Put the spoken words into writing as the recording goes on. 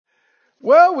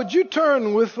Well, would you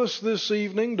turn with us this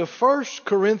evening to 1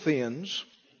 Corinthians,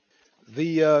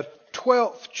 the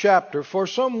 12th chapter. For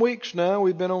some weeks now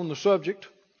we've been on the subject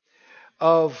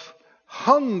of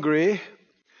hungry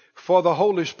for the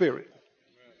Holy Spirit.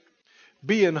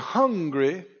 Being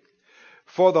hungry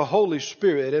for the Holy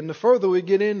Spirit. And the further we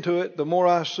get into it, the more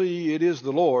I see it is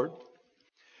the Lord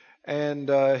and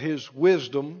His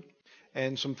wisdom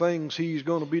and some things He's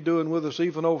going to be doing with us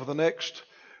even over the next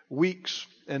weeks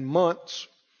and months.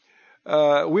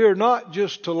 We are not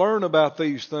just to learn about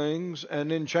these things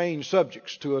and then change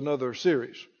subjects to another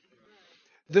series.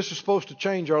 This is supposed to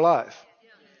change our life.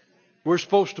 We're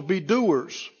supposed to be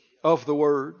doers of the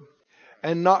Word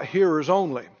and not hearers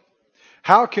only.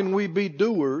 How can we be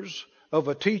doers of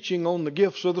a teaching on the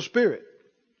gifts of the Spirit?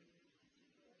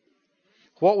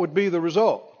 What would be the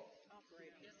result?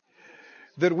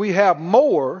 That we have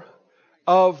more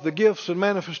of the gifts and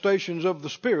manifestations of the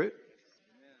Spirit.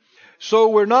 So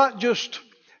we're not just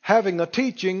having a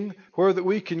teaching where that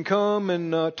we can come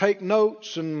and take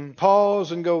notes and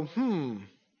pause and go,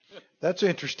 that's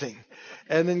interesting.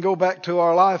 And then go back to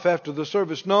our life after the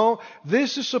service. No,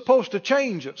 this is supposed to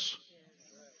change us.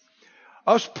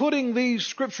 Us putting these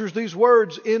scriptures, these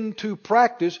words into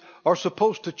practice are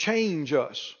supposed to change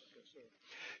us.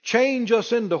 Change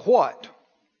us into what?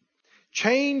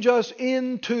 Change us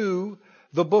into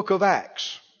the book of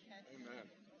Acts.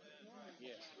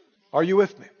 Are you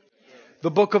with me? The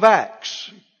book of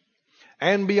Acts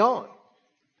and beyond.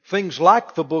 Things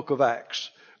like the book of Acts,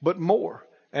 but more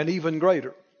and even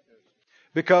greater.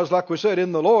 Because like we said,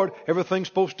 in the Lord, everything's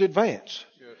supposed to advance.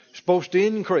 It's supposed to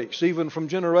increase even from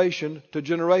generation to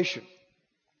generation.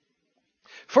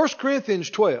 1 Corinthians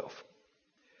 12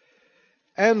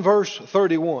 and verse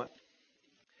 31.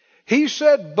 He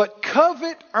said, "But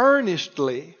covet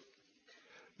earnestly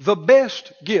the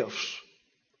best gifts.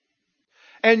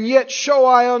 And yet show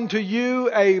I unto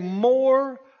you a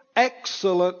more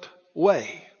excellent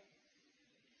way."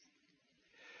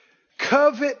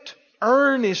 Covet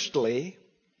earnestly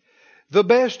the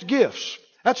best gifts.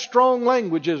 That's strong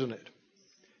language, isn't it?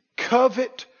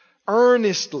 Covet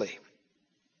earnestly.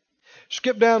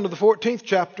 Skip down to the 14th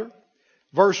chapter,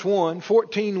 verse 1,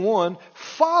 14:1.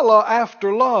 Follow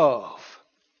after love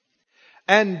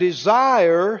and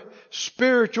desire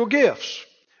spiritual gifts,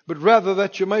 but rather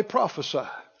that you may prophesy.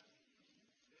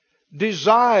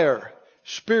 Desire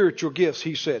spiritual gifts,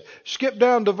 he said. Skip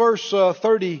down to verse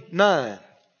 39.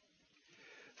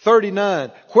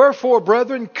 39. Wherefore,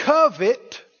 brethren,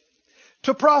 covet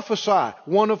to prophesy,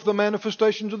 one of the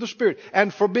manifestations of the Spirit,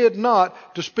 and forbid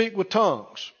not to speak with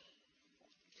tongues.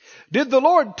 Did the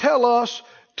Lord tell us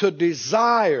to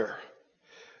desire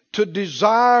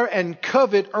and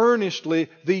covet earnestly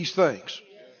these things?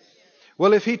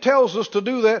 Well, if He tells us to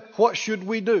do that, what should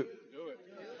we do?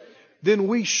 Then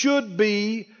we should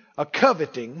be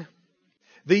coveting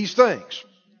these things.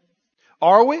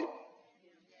 Are we?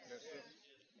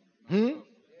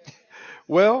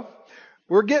 Well,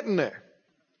 we're getting there.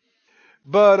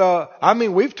 But,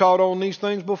 we've taught on these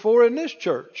things before in this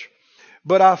church.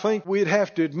 But I think we'd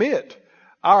have to admit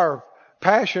our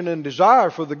passion and desire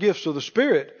for the gifts of the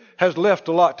Spirit has left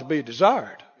a lot to be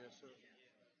desired.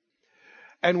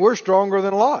 And we're stronger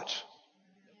than lots.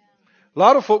 A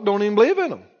lot of folk don't even believe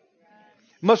in them.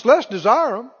 Much less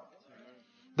desire them.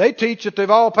 They teach that they've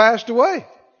all passed away.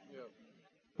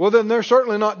 Well, then they're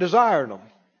certainly not desiring them.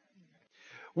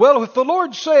 Well, if the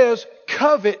Lord says,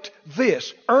 covet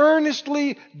this,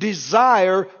 earnestly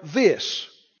desire this,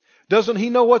 doesn't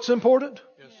He know what's important?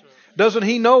 Yes, sir. Doesn't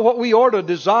He know what we ought to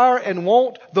desire and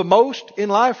want the most in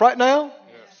life right now?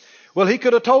 Yes. Well, He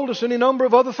could have told us any number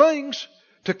of other things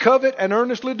to covet and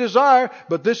earnestly desire,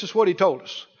 but this is what He told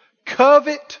us.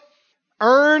 Covet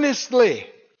earnestly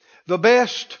the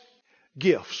best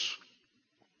gifts.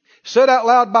 Said out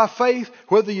loud by faith,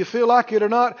 whether you feel like it or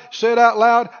not, said out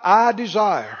loud, I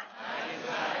desire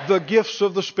the gifts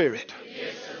of the Spirit.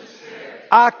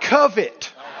 I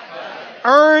covet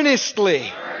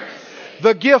earnestly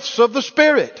the gifts of the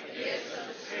Spirit.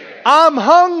 I'm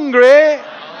hungry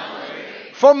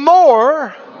for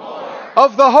more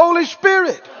of the Holy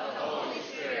Spirit.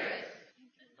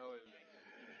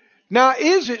 Now,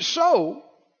 is it so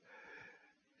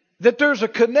that there's a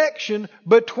connection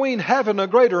between having a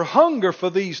greater hunger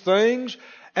for these things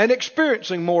and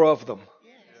experiencing more of them?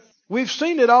 We've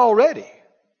seen it already.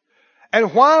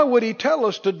 And why would He tell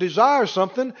us to desire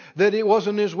something that it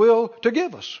wasn't His will to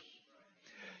give us?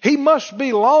 He must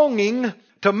be longing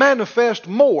to manifest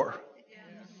more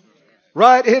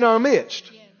right in our midst.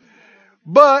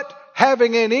 But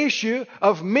having an issue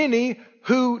of many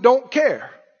who don't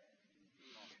care.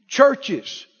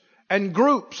 Churches and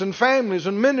groups and families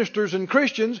and ministers and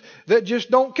Christians that just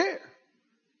don't care.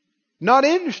 Not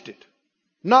interested.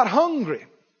 Not hungry.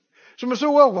 Somebody said,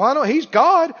 well, why don't He's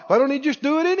God? Why don't He just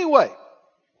do it anyway?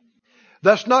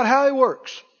 That's not how He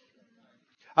works.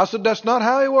 I said, that's not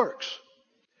how He works.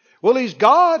 Well, He's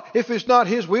God. If it's not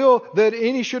His will that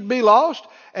any should be lost,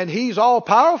 and He's all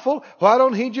powerful, why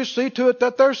don't He just see to it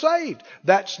that they're saved?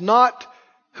 That's not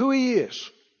who He is.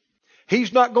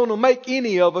 He's not going to make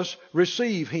any of us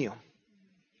receive Him.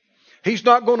 He's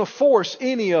not going to force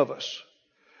any of us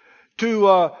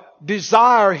to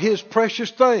desire His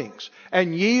precious things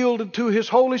and yield to His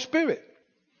Holy Spirit.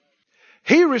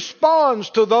 He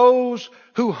responds to those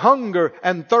who hunger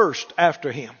and thirst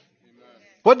after Him.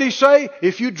 What did He say?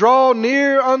 If you draw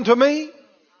near unto me,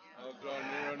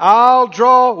 I'll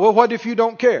draw. Well, what if you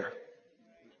don't care?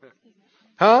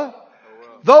 Huh?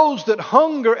 Those that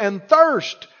hunger and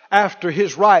thirst after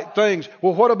His right things.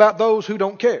 Well, what about those who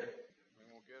don't care?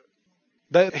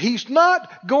 That He's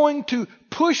not going to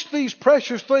push these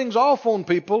precious things off on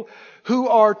people who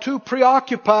are too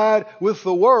preoccupied with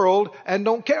the world and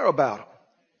don't care about them.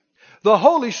 The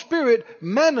Holy Spirit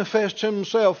manifests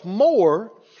Himself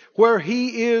more where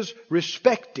He is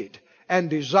respected and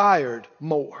desired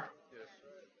more.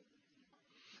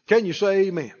 Can you say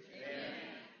amen?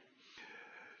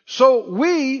 So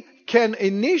we can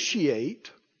initiate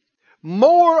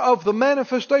more of the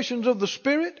manifestations of the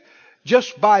Spirit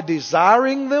just by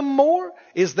desiring them more.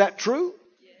 Is that true?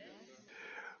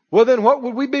 Well, then what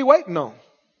would we be waiting on?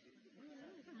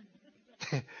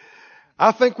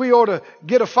 I think we ought to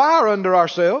get a fire under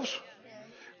ourselves,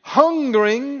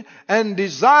 hungering and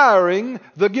desiring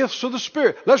the gifts of the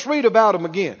Spirit. Let's read about them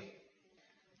again.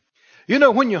 You know,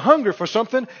 when you're hungry for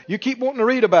something, you keep wanting to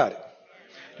read about it.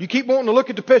 You keep wanting to look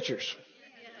at the pictures.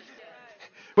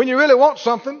 When you really want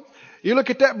something, you look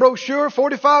at that brochure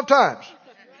 45 times.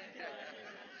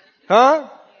 Huh?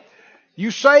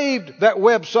 You saved that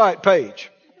website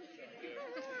page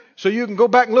so you can go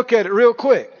back and look at it real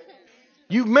quick.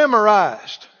 You've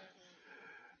memorized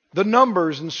the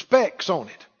numbers and specs on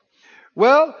it.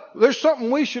 Well, there's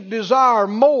something we should desire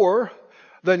more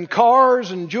than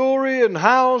cars and jewelry and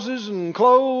houses and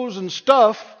clothes and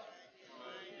stuff.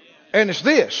 And it's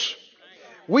this.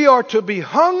 We are to be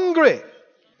hungry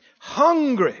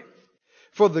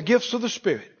for the gifts of the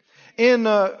Spirit. In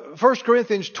 1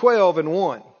 Corinthians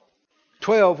 12:1.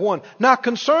 12:1. Now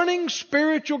concerning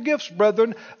spiritual gifts,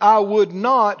 brethren, I would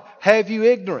not have you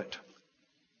ignorant.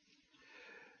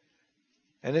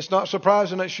 And it's not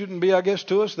surprising, it shouldn't be, I guess,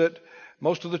 to us that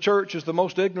most of the church is the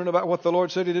most ignorant about what the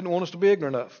Lord said He didn't want us to be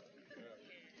ignorant of.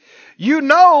 You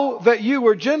know that you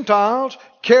were Gentiles,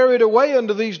 carried away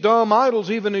unto these dumb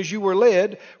idols, even as you were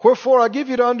led. Wherefore I give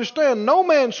you to understand, no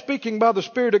man speaking by the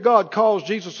Spirit of God calls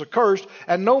Jesus accursed,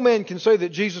 and no man can say that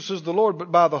Jesus is the Lord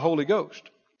but by the Holy Ghost.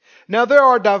 Now there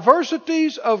are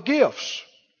diversities of gifts,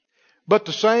 but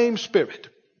the same Spirit.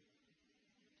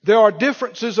 There are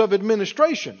differences of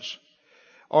administrations,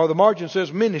 or the margin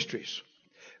says ministries,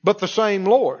 but the same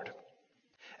Lord.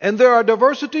 And there are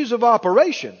diversities of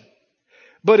operation,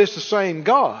 but it's the same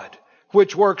God,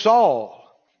 which works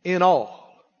all in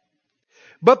all.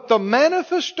 But the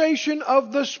manifestation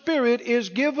of the Spirit is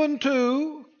given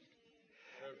to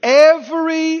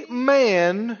every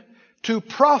man to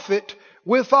profit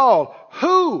withal.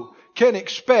 Who can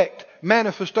expect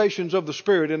manifestations of the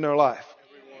Spirit in their life?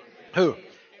 Who?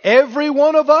 Every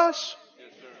one of us?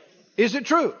 Is it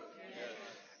true?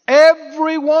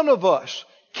 Every one of us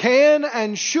can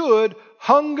and should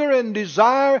hunger and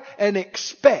desire and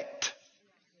expect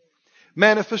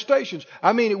manifestations.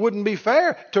 I mean, it wouldn't be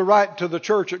fair to write to the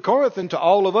church at Corinth and to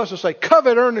all of us and say,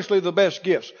 covet earnestly the best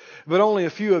gifts, but only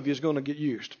a few of you is going to get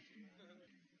used.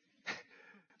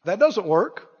 That doesn't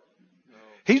work.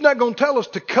 He's not going to tell us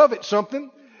to covet something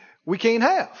we can't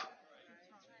have.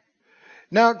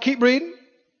 Now, keep reading.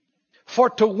 For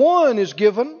to one is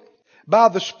given by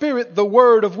the Spirit the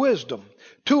word of wisdom,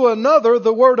 to another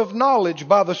the word of knowledge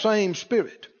by the same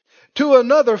Spirit, to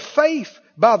another faith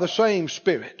by the same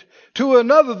Spirit, to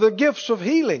another the gifts of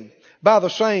healing by the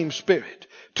same Spirit,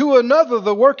 to another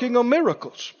the working of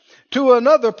miracles, to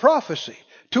another prophecy,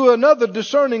 to another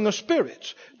discerning of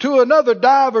spirits, to another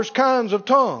divers kinds of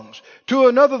tongues, to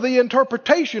another the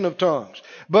interpretation of tongues.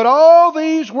 But all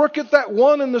these worketh that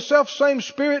one and the selfsame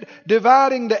Spirit,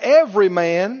 dividing to every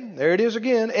man, there it is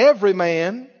again, every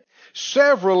man,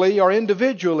 severally or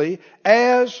individually,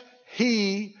 as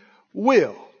he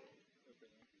will.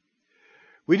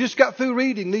 We just got through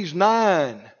reading these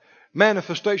 9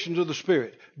 manifestations of the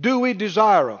Spirit. Do we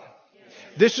desire them?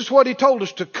 This is what He told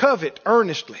us, to covet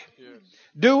earnestly.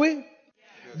 Do we?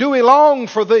 Do we long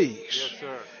for these?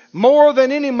 More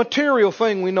than any material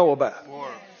thing we know about.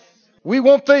 We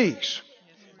want these.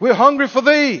 We're hungry for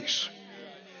these.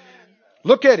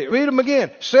 Look at it. Read them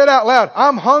again. Say it out loud.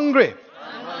 I'm hungry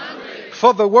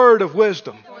for the word of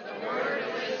wisdom.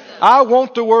 I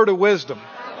want the word of wisdom.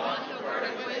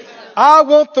 I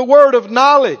want the word of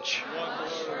knowledge.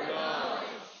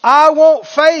 I want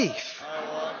faith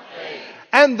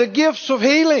and the gifts of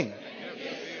healing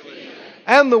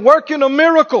and the working of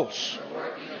miracles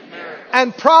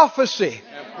and prophecy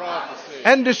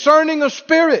and discerning of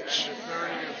spirits,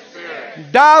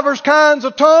 divers kinds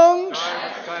of tongues,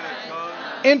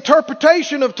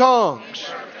 interpretation of tongues.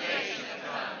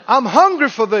 I'm hungry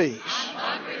for these.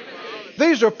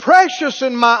 These are precious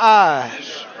in my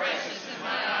eyes.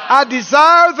 I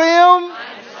desire them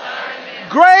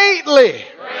greatly.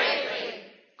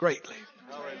 Greatly.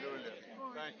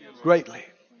 Greatly.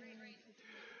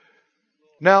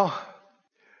 Now,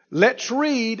 let's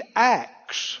read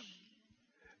Acts.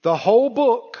 The whole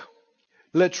book.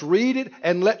 Let's read it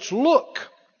and let's look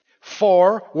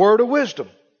for word of wisdom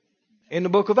in the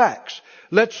book of Acts.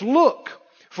 Let's look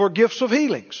for gifts of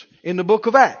healings in the book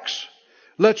of Acts.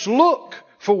 Let's look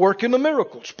for working of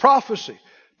miracles, prophecy,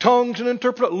 tongues and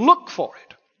interpret. Look for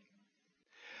it.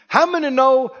 How many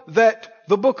know that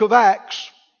the book of Acts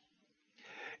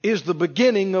is the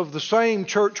beginning of the same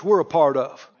church we're a part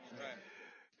of?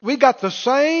 We got the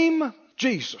same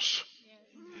Jesus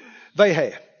they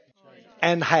had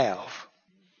and have.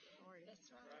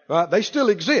 Right? They still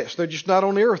exist. They're just not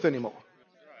on the earth anymore.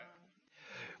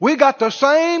 We got the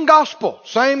same gospel.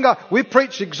 We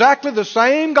preach exactly the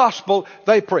same gospel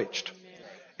they preached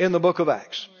in the book of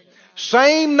Acts.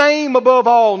 Same name above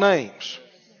all names.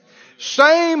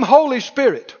 Same Holy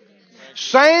Spirit.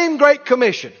 Same Great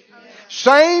Commission.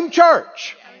 Same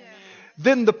church.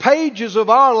 Then the pages of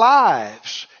our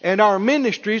lives and our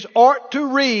ministries ought to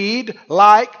read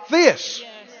like this.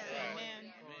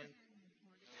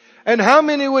 And how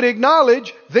many would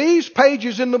acknowledge these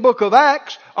pages in the book of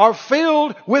Acts are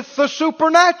filled with the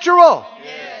supernatural?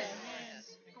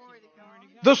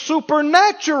 The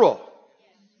supernatural.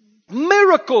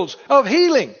 Miracles of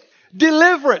healing,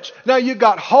 deliverance. Now you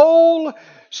got whole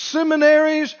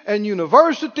seminaries and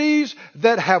universities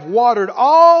that have watered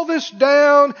all this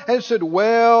down and said,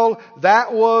 well,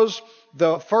 that was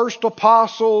the first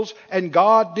apostles and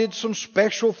God did some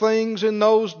special things in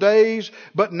those days.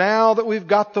 But now that we've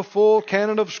got the full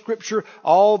canon of Scripture,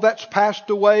 all that's passed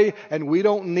away and we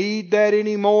don't need that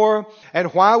anymore.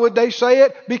 And why would they say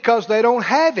it? Because they don't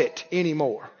have it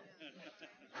anymore.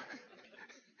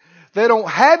 They don't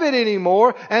have it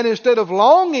anymore, and instead of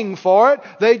longing for it,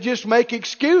 they just make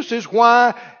excuses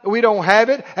why we don't have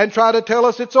it and try to tell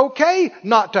us it's okay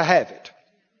not to have it.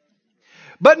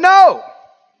 But no!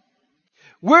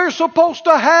 We're supposed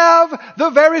to have the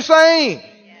very same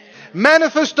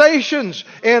manifestations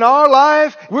in our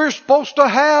life. We're supposed to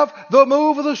have the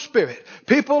move of the Spirit.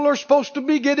 People are supposed to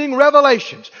be getting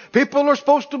revelations. People are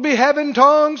supposed to be having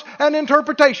tongues and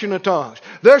interpretation of tongues.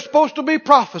 There's supposed to be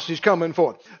prophecies coming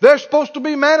forth. There's supposed to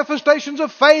be manifestations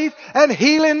of faith and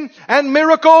healing and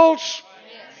miracles.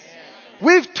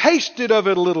 We've tasted of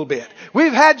it a little bit.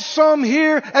 We've had some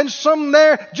here and some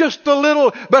there, just a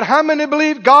little. But how many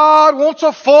believe God wants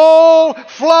a full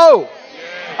flow?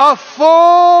 A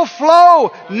full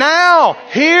flow now,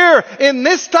 here, in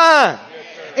this time,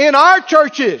 in our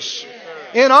churches,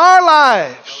 in our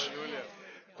lives.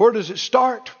 Where does it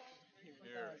start?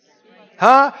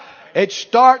 Huh? It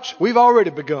starts, we've already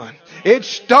begun. It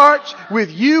starts with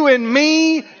you and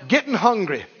me getting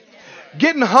hungry.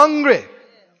 Getting hungry.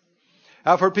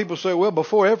 I've heard people say, well,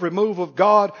 before every move of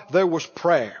God, there was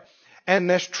prayer. And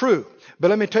that's true. But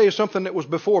let me tell you something that was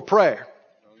before prayer.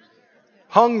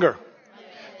 Hunger.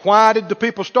 Why did the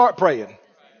people start praying?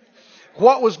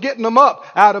 What was getting them up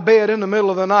out of bed in the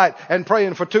middle of the night and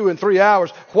praying for 2 and 3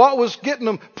 hours? What was getting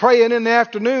them praying in the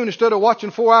afternoon instead of watching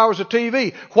 4 hours of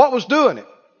TV? What was doing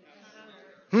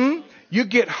it? You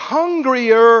get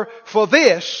hungrier for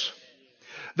this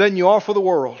than you are for the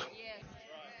world.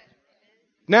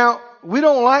 Now, we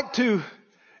don't like to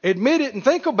admit it and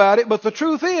think about it, but the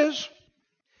truth is,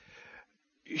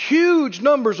 huge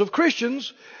numbers of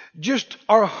Christians just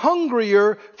are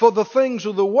hungrier for the things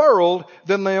of the world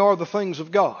than they are the things of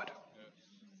God.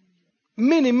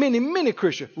 Many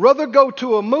Christians rather go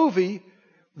to a movie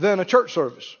than a church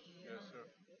service.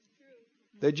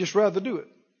 They'd just rather do it.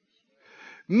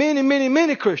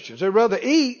 Many Christians, they'd rather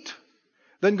eat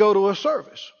than go to a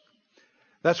service.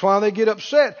 That's why they get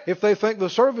upset if they think the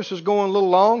service is going a little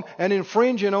long and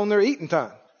infringing on their eating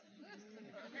time.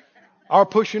 Or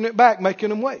pushing it back, making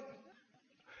them wait.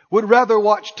 Would rather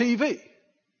watch TV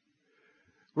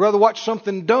rather watch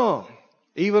something dumb,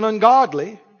 even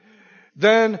ungodly,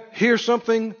 than hear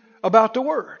something about the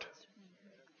Word.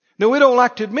 Now, we don't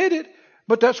like to admit it,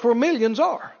 but that's where millions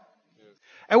are.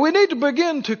 And we need to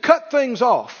begin to cut things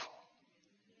off.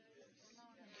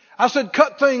 I said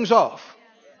cut things off.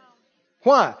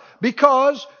 Why?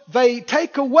 Because they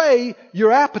take away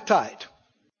your appetite.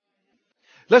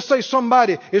 Let's say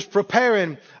somebody is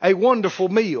preparing a wonderful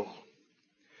meal.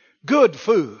 Good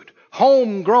food.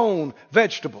 Homegrown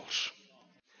vegetables.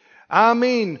 I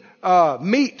mean,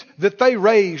 meat that they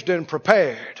raised and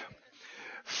prepared.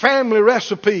 Family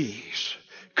recipes.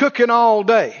 Cooking all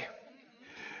day.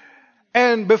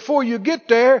 And before you get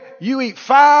there, you eat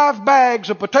 5 bags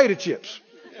of potato chips.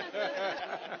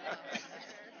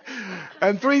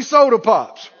 And 3 soda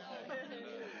pops.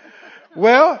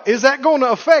 Well, is that going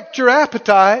to affect your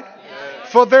appetite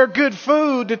for their good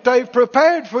food that they've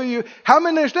prepared for you? How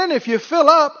many understand if you fill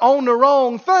up on the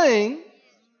wrong thing,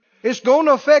 it's going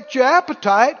to affect your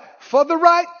appetite for the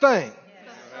right thing?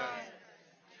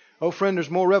 Oh, friend, there's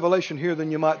more revelation here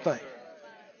than you might think.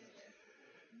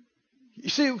 You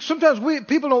see, sometimes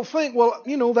people don't think, well,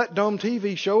 you know, that dumb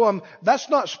TV show, that's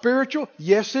not spiritual.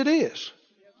 Yes, it is.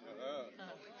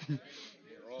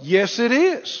 Yes, it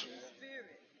is.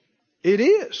 It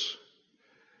is.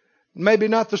 Maybe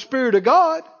not the Spirit of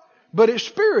God, but it's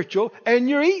spiritual, and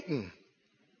you're eating.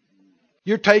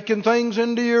 You're taking things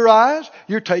into your eyes.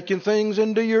 You're taking things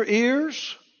into your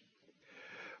ears.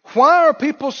 Why are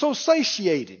people so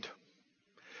satiated?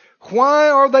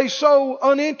 Why are they so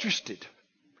uninterested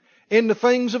in the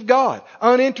things of God?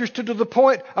 Uninterested to the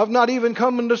point of not even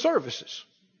coming to services.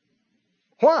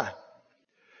 Why?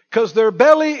 Because their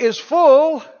belly is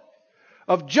full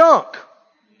of junk.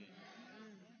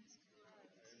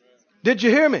 Did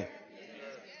you hear me?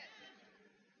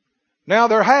 Now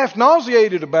they're half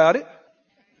nauseated about it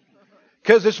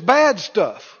because it's bad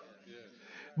stuff.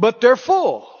 But they're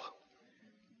full.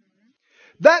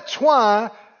 That's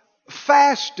why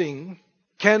fasting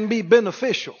can be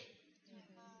beneficial.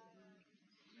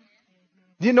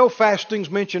 You know fasting's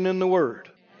mentioned in the Word,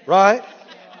 right?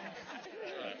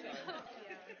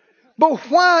 But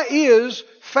why is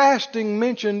fasting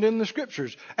mentioned in the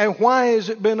Scriptures? And why is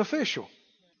it beneficial?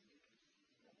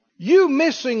 You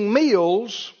missing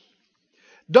meals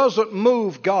doesn't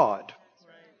move God.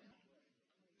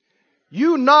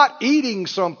 You not eating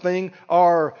something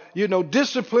or,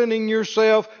 disciplining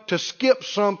yourself to skip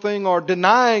something or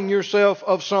denying yourself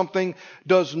of something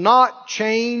does not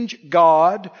change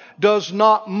God, does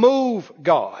not move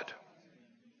God.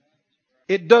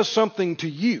 It does something to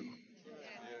you.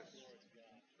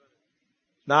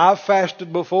 Now, I've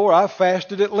fasted before. I've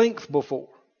fasted at length before.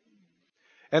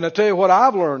 And I tell you what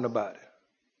I've learned about it.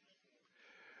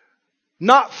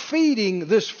 Not feeding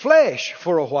this flesh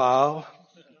for a while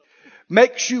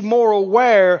makes you more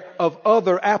aware of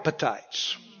other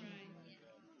appetites.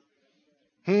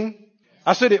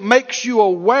 I said it makes you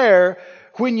aware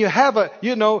when you have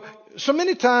so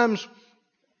many times,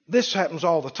 this happens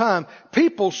all the time,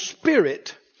 people's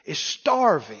spirit is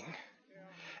starving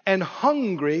and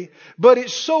hungry, but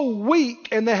it's so weak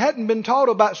and they hadn't been taught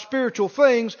about spiritual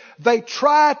things, they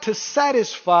try to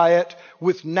satisfy it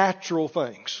with natural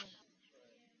things.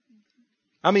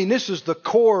 I mean, this is the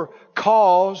core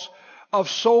cause of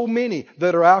so many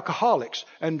that are alcoholics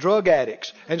and drug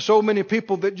addicts, and so many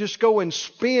people that just go and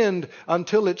spend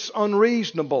until it's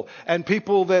unreasonable, and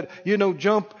people that,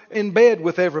 jump in bed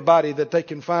with everybody that they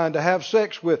can find to have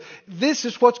sex with. This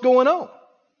is what's going on.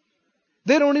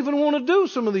 They don't even want to do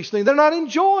some of these things. They're not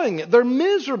enjoying it. They're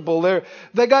miserable.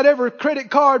 They got every credit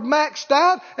card maxed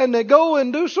out, and they go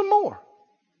and do some more.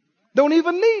 Don't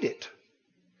even need it.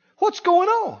 What's going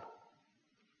on?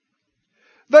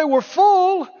 They were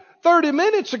full 30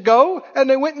 minutes ago, and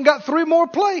they went and got 3 more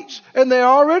plates. And they're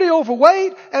already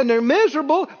overweight, and they're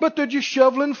miserable, but they're just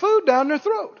shoveling food down their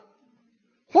throat.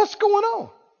 What's going on?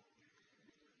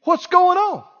 What's going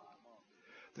on?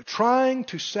 They're trying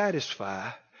to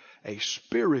satisfy a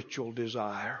spiritual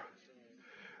desire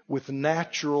with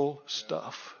natural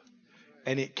stuff.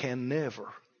 And it can never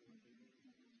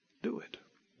do it.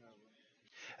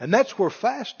 And that's where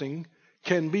fasting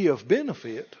can be of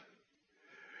benefit.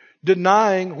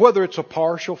 Denying whether it's a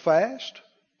partial fast.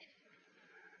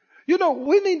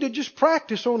 We need to just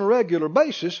practice on a regular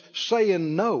basis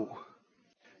saying no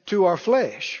to our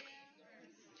flesh.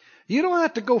 You don't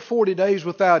have to go 40 days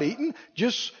without eating.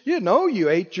 Just, you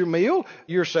ate your meal,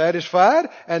 you're satisfied,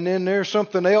 and then there's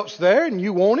something else there and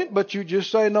you want it, but you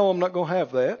just say, no, I'm not going to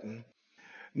have that. And,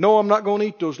 no, I'm not going to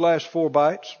eat those last 4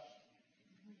 bites.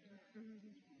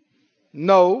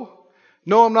 No,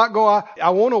 I'm not going.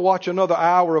 I want to watch another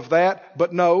hour of that,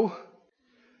 but no.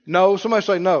 No. Somebody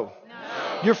say no.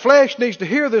 No. Your flesh needs to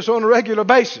hear this on a regular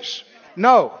basis.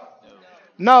 No.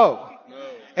 No.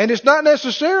 And it's not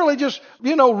necessarily just,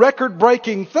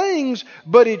 record-breaking things,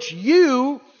 but it's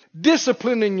you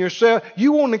disciplining yourself.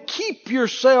 You want to keep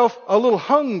yourself a little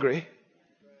hungry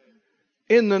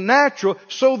in the natural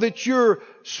so that your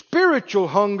spiritual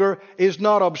hunger is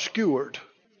not obscured.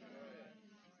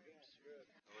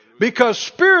 Because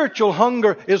spiritual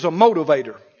hunger is a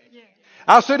motivator.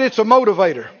 I said it's a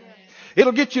motivator.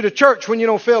 It'll get you to church when you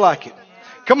don't feel like it.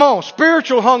 Come on,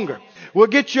 spiritual hunger will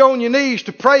get you on your knees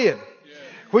to praying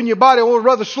when your body would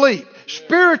rather sleep.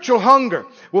 Spiritual hunger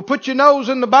will put your nose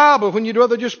in the Bible when you'd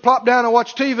rather just plop down and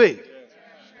watch TV.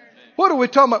 What are we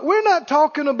talking about? We're not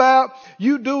talking about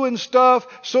you doing stuff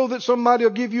so that somebody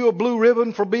will give you a blue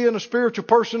ribbon for being a spiritual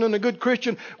person and a good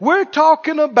Christian. We're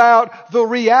talking about the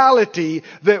reality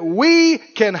that we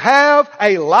can have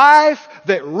a life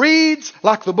that reads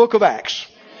like the book of Acts.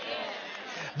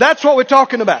 That's what we're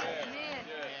talking about.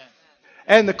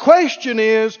 And the question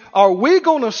is, are we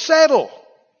going to settle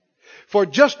for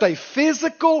just a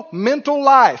physical, mental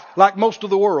life like most of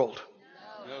the world?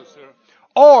 No, sir.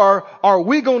 Or are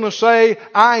we going to say,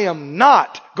 I am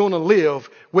not going to live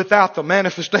without the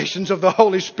manifestations of the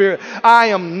Holy Spirit. I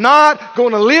am not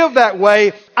going to live that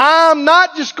way. I'm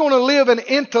not just going to live an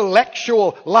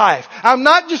intellectual life. I'm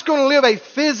not just going to live a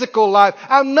physical life.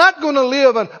 I'm not going to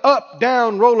live an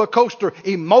up-down roller coaster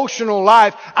emotional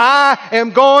life. I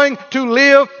am going to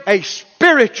live a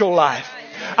spiritual life.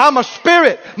 I'm a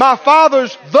spirit. My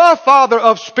Father's the Father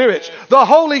of spirits. The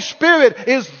Holy Spirit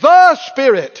is the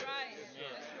Spirit.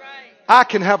 I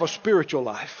can have a spiritual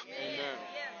life. Amen.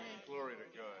 Glory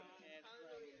to God.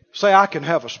 Say, I can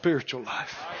have a spiritual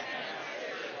life.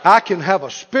 I can have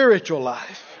a spiritual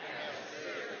life.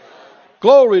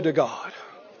 Glory to God.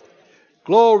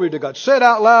 Glory to God. Say it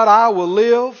out loud. I will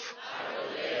live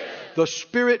the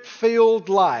Spirit-filled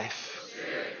life.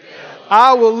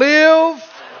 I will live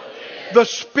the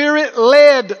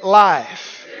Spirit-led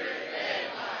life.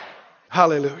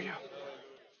 Hallelujah.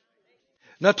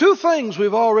 Now, two things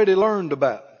we've already learned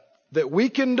about that we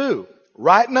can do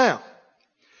right now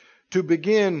to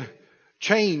begin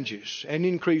changes and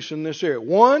increase in this area.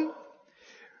 One,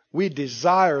 we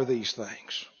desire these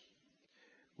things.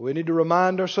 We need to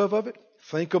remind ourselves of it.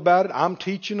 Think about it. I'm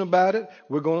teaching about it.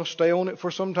 We're going to stay on it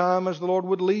for some time as the Lord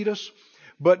would lead us.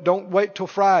 But don't wait till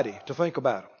Friday to think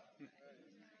about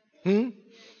it.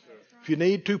 If you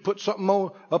need to, put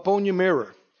something up on your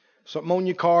mirror. Something on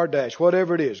your car dash,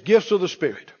 whatever it is. Gifts of the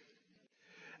Spirit.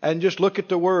 And just look at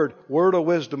the word of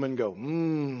wisdom, and go,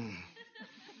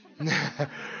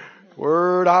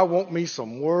 Word, I want me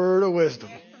some word of wisdom.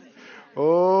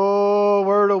 Oh,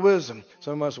 word of wisdom.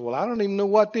 Somebody said, well, I don't even know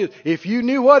what this is. If you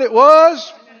knew what it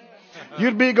was,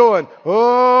 you'd be going,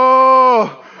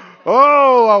 oh,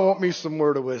 I want me some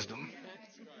word of wisdom.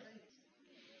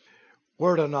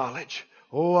 Word of knowledge.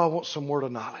 Oh, I want some word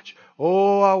of knowledge.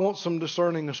 Oh, I want some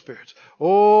discerning of spirits.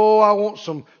 Oh, I want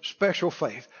some special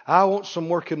faith. I want some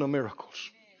working of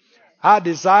miracles. I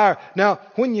desire. Now,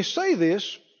 when you say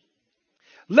this,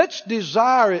 let's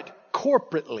desire it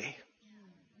corporately.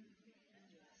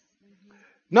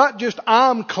 Not just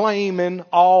I'm claiming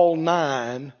all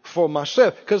 9 for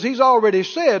myself. Because He's already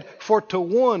said, for to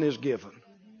one is given.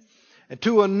 And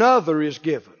to another is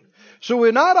given. So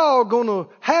we're not all going to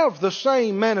have the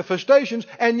same manifestations,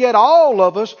 and yet all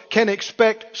of us can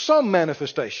expect some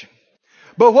manifestation.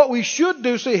 But what we should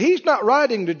do, see, He's not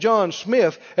writing to John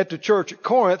Smith at the church at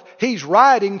Corinth. He's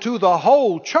writing to the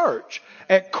whole church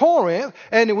at Corinth,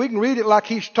 and we can read it like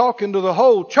He's talking to the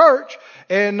whole church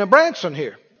in Branson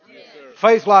here.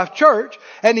 Faith Life Church,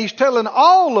 and He's telling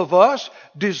all of us,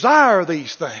 desire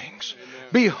these things.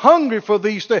 Be hungry for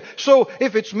these things. So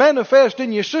if it's manifest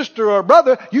in your sister or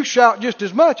brother, you shout just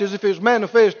as much as if it's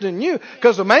manifest in you.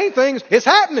 Because the main thing is, it's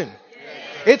happening.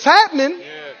 Yes. It's happening.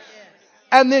 Yes.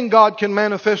 And then God can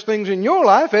manifest things in your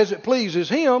life as it pleases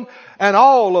Him. And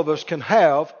all of us can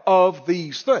have of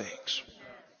these things.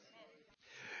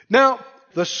 Now,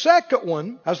 the second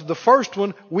one, as the first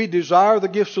one, we desire the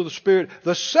gifts of the Spirit.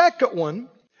 The second one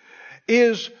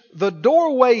is the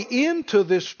doorway into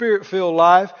this Spirit-filled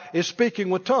life is speaking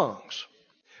with tongues.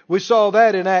 We saw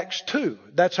that in Acts 2.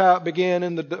 That's how it began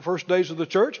in the first days of the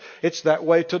church. It's that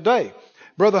way today.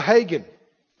 Brother Hagin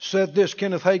said this,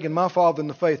 Kenneth Hagin, my father in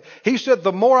the faith. He said,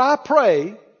 the more I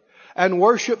pray and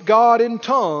worship God in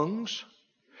tongues,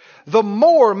 the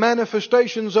more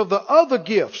manifestations of the other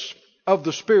gifts of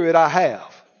the Spirit I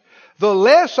have. The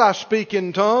less I speak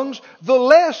in tongues, the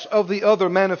less of the other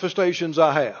manifestations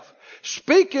I have.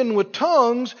 Speaking with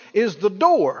tongues is the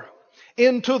door.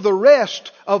 into the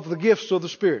rest of the gifts of the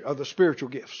Spirit, of the spiritual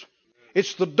gifts.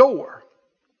 It's the door.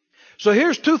 So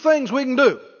here's two things we can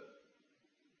do.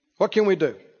 What can we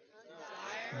do?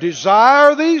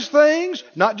 Desire these things,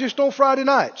 not just on Friday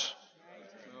nights.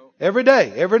 Every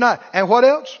day, every night. And what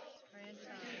else?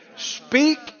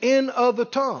 Speak in other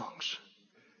tongues.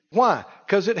 Why?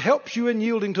 Because it helps you in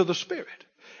yielding to the Spirit.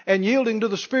 And yielding to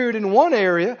the Spirit in one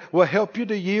area will help you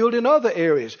to yield in other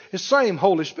areas. It's the same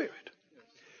Holy Spirit.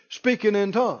 Speaking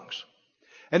in tongues.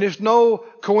 And it's no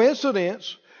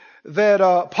coincidence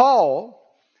that Paul,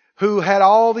 who had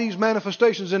all these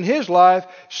manifestations in his life,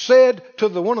 said to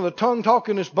one of the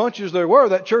tongue-talkingest bunches there were,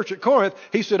 that church at Corinth,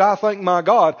 he said, I thank my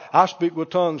God, I speak with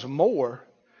tongues more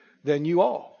than you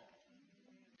all.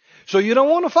 So you don't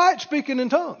want to fight speaking in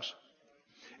tongues.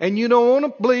 And you don't want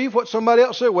to believe what somebody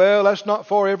else said. Well, that's not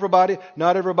for everybody.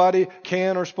 Not everybody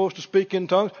can or is supposed to speak in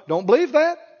tongues. Don't believe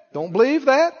that. Don't believe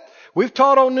that. We've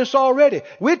taught on this already.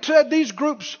 We said these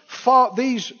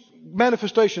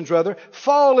manifestations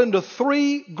fall into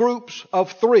three groups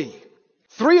of three.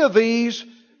 Three of these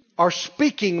are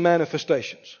speaking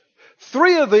manifestations.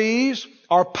 Three of these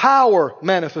are power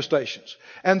manifestations.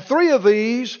 And three of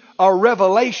these are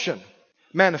revelation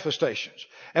manifestations.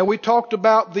 And we talked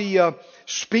about the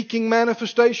speaking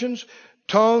manifestations,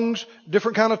 tongues,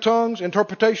 different kind of tongues,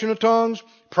 interpretation of tongues,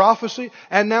 prophecy.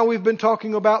 And now we've been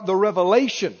talking about the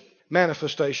revelation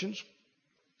manifestations.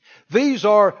 These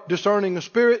are discerning of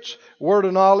spirits, word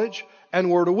of knowledge, and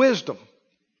word of wisdom.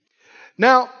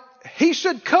 Now, he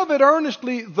said, covet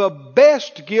earnestly the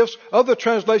best gifts. Other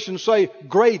translations say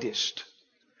greatest.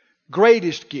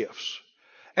 Greatest gifts.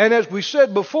 And as we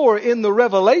said before, in the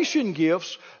revelation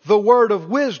gifts, the word of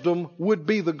wisdom would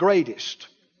be the greatest.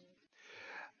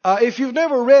 If you've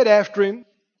never read after him,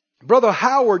 Brother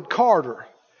Howard Carter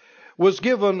was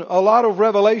given a lot of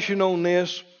revelation on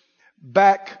this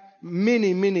back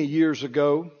many, many years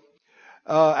ago.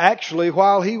 Actually,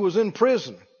 while he was in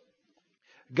prison,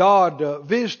 God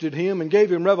visited him and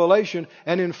gave him revelation.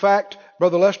 And in fact,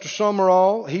 Brother Lester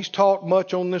Summerall, he's taught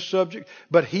much on this subject,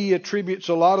 but he attributes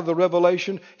a lot of the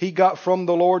revelation he got from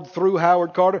the Lord through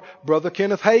Howard Carter. Brother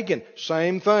Kenneth Hagin,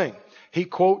 same thing. He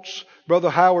quotes Brother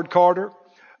Howard Carter.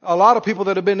 A lot of people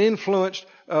that have been influenced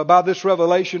by this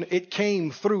revelation, it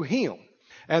came through him.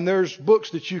 And there's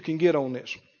books that you can get on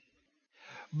this.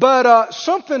 But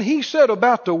something he said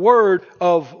about the word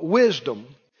of wisdom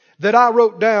that I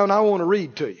wrote down, I want to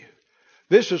read to you.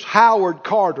 This is Howard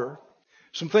Carter.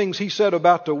 Some things he said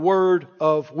about the word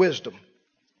of wisdom.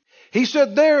 He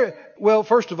said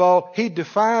first of all, he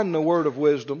defined the word of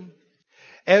wisdom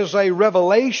as a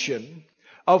revelation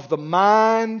of the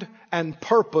mind and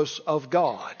purpose of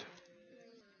God.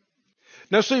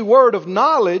 Now see, word of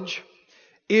knowledge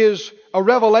is a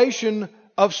revelation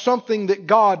of something that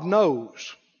God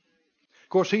knows. Of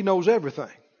course, He knows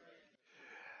everything.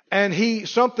 And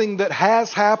something that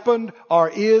has happened or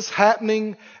is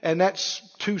happening, and that's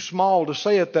too small to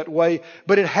say it that way,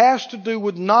 but it has to do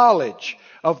with knowledge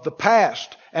of the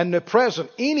past and the present,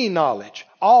 any knowledge,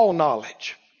 all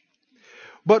knowledge.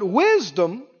 But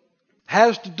wisdom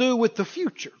has to do with the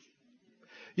future.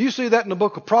 You see that in the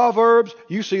book of Proverbs,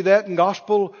 you see that in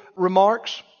gospel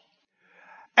remarks.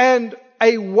 And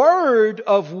a word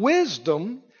of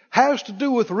wisdom has to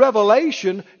do with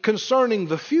revelation concerning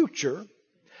the future.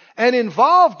 And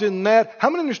involved in that, how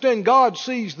many understand God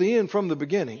sees the end from the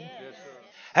beginning? Yes,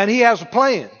 and He has a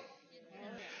plan.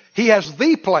 He has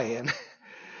the plan.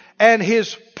 And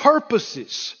His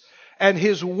purposes and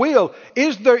His will.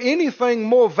 Is there anything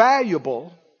more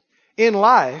valuable in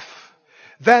life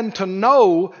than to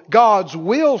know God's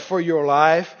will for your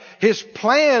life, His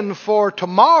plan for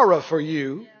tomorrow for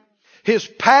you, His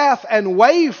path and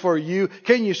way for you?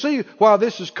 Can you see why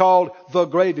this is called the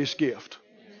greatest gift?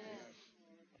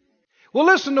 Well,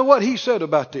 listen to what he said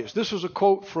about this. This is a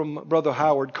quote from Brother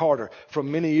Howard Carter from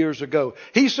many years ago.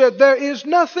 He said, "There is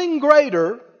nothing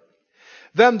greater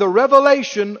than the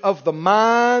revelation of the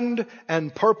mind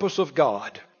and purpose of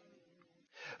God.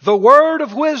 The word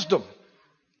of wisdom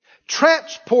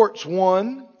transports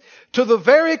one to the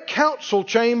very council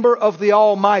chamber of the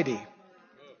Almighty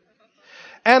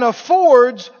and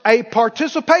affords a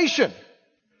participation,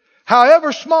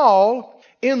 however small,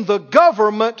 in the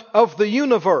government of the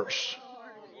universe."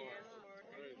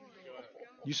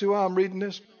 You see why I'm reading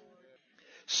this?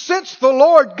 "Since the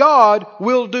Lord God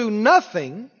will do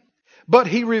nothing, but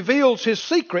He reveals His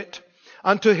secret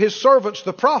unto His servants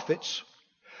the prophets,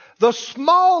 the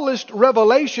smallest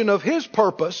revelation of His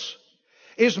purpose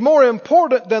is more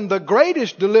important than the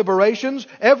greatest deliberations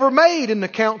ever made in the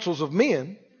councils of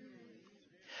men.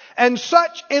 And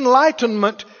such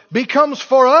enlightenment becomes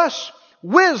for us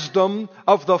wisdom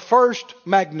of the first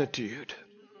magnitude.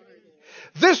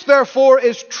 This therefore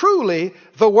is truly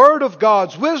the Word of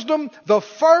God's wisdom, the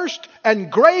first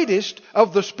and greatest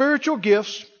of the spiritual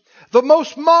gifts, the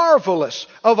most marvelous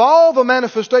of all the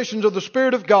manifestations of the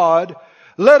Spirit of God.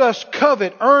 Let us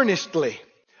covet earnestly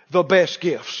the best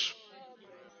gifts.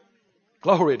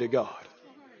 Glory to God.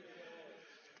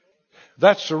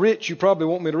 That's so rich, you probably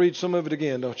want me to read some of it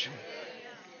again, don't you?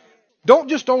 Don't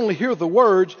just only hear the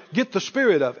words, get the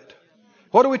spirit of it.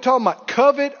 What are we talking about?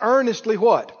 Covet earnestly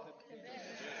what?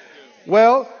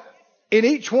 Well, in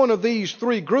each one of these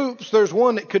three groups, there's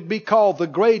one that could be called the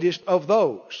greatest of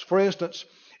those. For instance,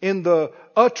 in the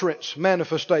utterance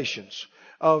manifestations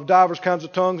of divers kinds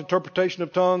of tongues, interpretation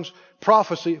of tongues,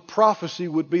 prophecy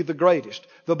would be the greatest.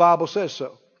 The Bible says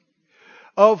so.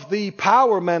 Of the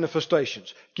power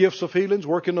manifestations, gifts of healings,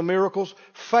 working of miracles,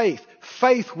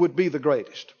 faith would be the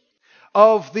greatest.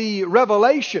 Of the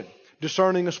revelation,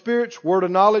 discerning of spirits, word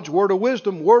of knowledge, word of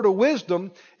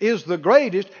wisdom is the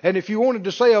greatest. And if you wanted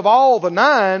to say of all the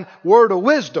 9, word of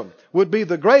wisdom would be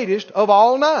the greatest of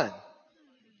all 9.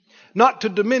 Not to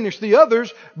diminish the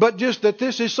others, but just that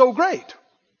this is so great.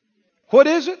 What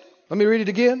is it? Let me read it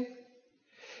again.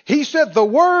 He said the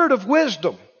word of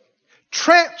wisdom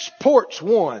transports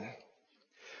one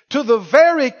to the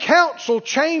very council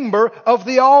chamber of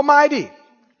the Almighty.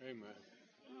 Amen.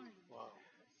 Wow.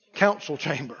 Council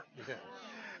chamber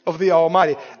of the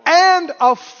Almighty. And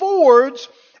affords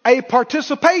a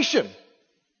participation.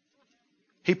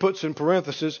 He puts in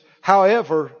parentheses,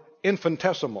 however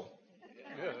infinitesimal.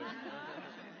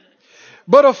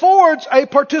 But affords a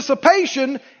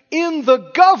participation in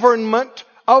the government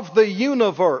of the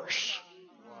universe.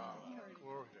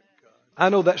 I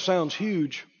know that sounds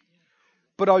huge,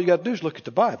 but all you got to do is look at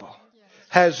the Bible.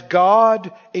 Has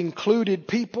God included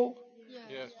people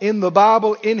in the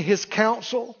Bible in His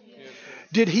counsel?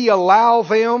 Did He allow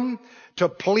them to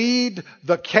plead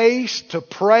the case, to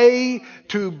pray,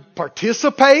 to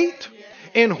participate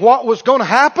in what was going to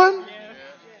happen?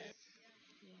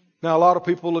 Now, a lot of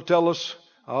people will tell us,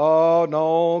 oh,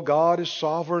 no, God is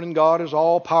sovereign and God is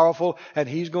all powerful and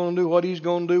He's going to do what He's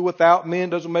going to do without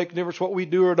men. Doesn't make a difference what we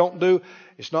do or don't do.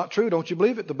 It's not true. Don't you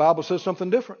believe it? The Bible says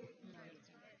something different.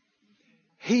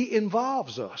 He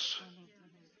involves us.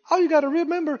 All you got to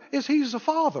remember is He's a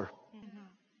father.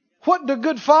 What do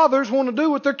good fathers want to do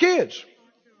with their kids?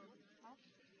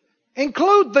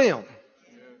 Include them.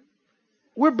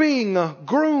 We're being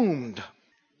groomed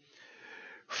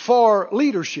for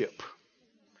leadership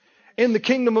in the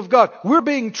kingdom of God. We're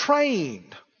being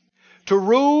trained to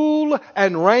rule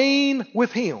and reign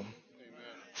with Him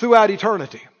throughout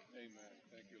eternity.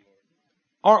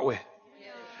 Aren't we?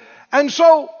 And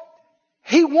so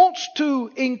He wants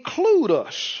to include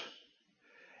us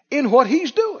in what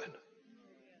He's doing.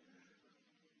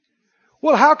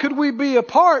 Well, how could we be a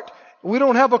part? We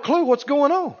don't have a clue what's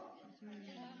going on.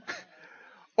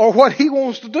 Or what He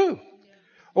wants to do.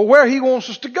 Or where He wants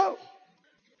us to go.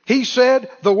 He said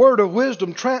the word of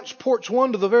wisdom transports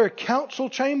one to the very council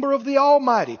chamber of the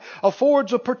Almighty.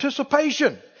 Affords a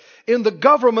participation in the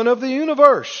government of the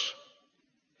universe.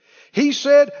 He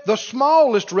said the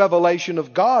smallest revelation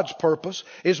of God's purpose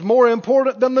is more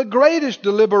important than the greatest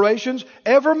deliberations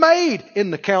ever made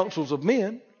in the councils of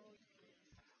men.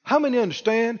 How many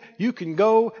understand you can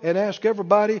go and ask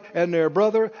everybody and their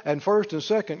brother and first and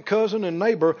second cousin and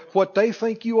neighbor what they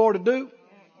think you ought to do?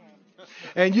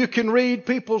 And you can read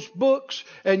people's books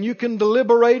and you can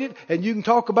deliberate it and you can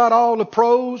talk about all the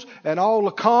pros and all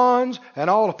the cons and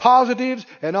all the positives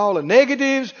and all the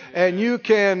negatives and you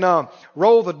can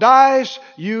roll the dice,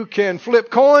 you can flip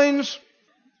coins.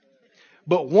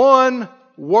 But one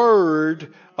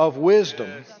word of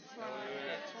wisdom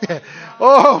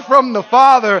from the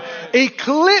Father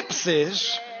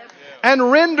eclipses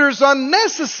and renders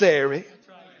unnecessary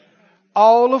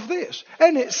all of this.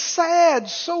 And it's sad,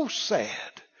 so sad,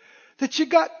 that you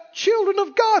got children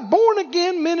of God, born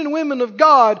again men and women of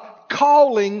God,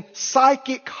 calling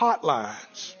psychic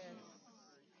hotlines,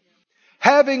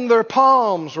 having their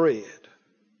palms read,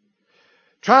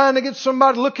 trying to get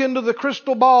somebody to look into the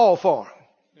crystal ball for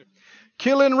them,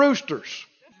 killing roosters,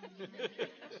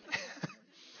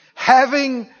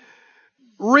 having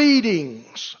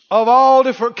readings of all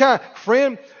different kinds.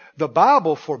 Friend, the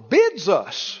Bible forbids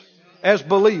us as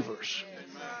believers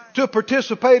to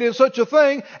participate in such a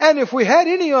thing. And if we had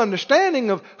any understanding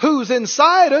of who's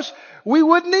inside us, we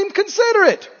wouldn't even consider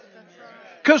it.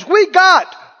 Because we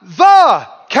got the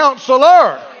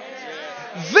counselor.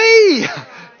 The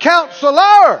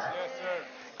counselor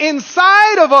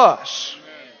inside of us.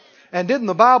 And didn't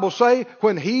the Bible say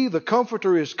when He, the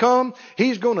Comforter, is come,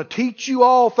 He's going to teach you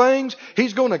all things.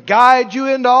 He's going to guide you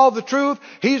into all the truth.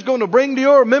 He's going to bring to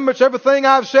your remembrance everything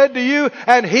I've said to you.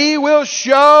 And He will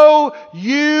show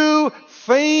you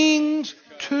things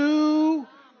to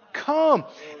come.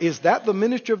 Is that the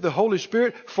ministry of the Holy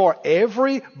Spirit for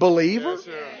every believer? Yes,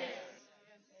 sir.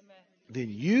 Then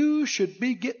you should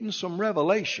be getting some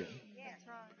revelation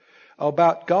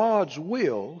about God's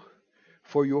will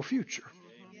for your future.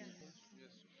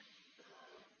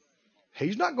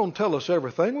 He's not going to tell us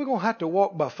everything. We're going to have to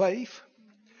walk by faith.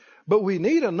 But we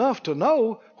need enough to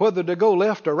know whether to go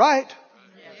left or right.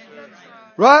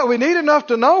 Right? We need enough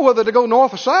to know whether to go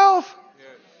north or south.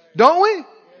 Don't we?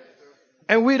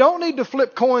 And we don't need to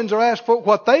flip coins or ask folk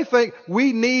what they think.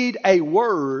 We need a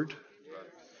word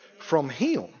from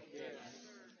Him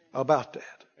about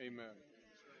that. Amen.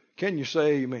 Can you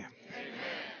say amen?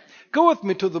 Go with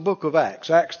me to the book of Acts.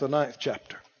 Acts, the 9th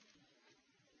chapter.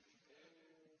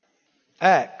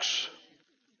 Acts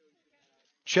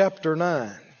chapter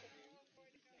 9.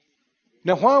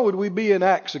 Now, why would we be in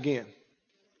Acts again?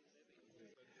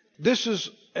 This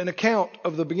is an account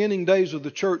of the beginning days of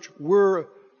the church we're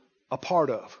a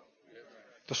part of.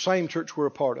 The same church we're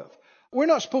a part of. We're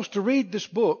not supposed to read this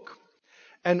book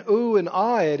and ooh and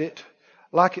ah at it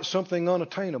like it's something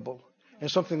unattainable and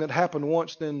something that happened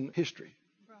once in history.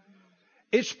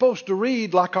 It's supposed to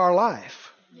read like our life.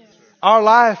 Our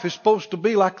life is supposed to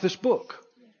be like this book.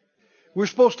 We're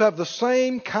supposed to have the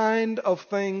same kind of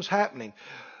things happening.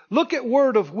 Look at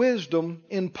word of wisdom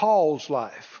in Paul's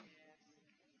life.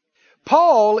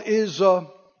 Paul is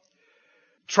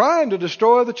trying to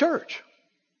destroy the church.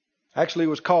 Actually, he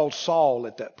was called Saul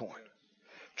at that point.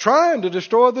 Trying to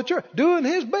destroy the church. Doing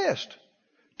his best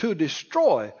to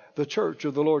destroy the church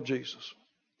of the Lord Jesus.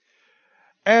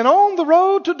 And on the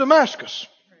road to Damascus,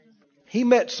 he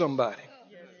met somebody.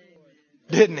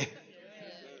 Didn't he?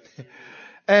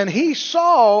 And he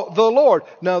saw the Lord.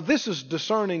 Now this is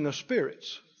discerning of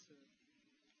spirits.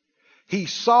 He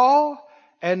saw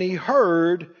and he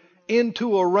heard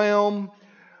into a realm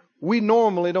we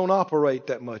normally don't operate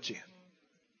that much in.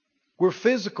 We're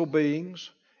physical beings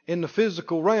in the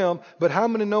physical realm, but how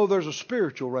many know there's a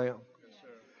spiritual realm?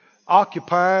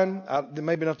 Occupying,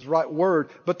 maybe not the right word,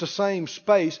 but the same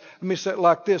space. Let me say it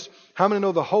like this. How many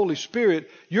know the Holy Spirit?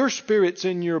 Your spirit's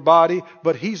in your body,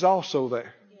 but He's also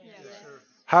there. Yes.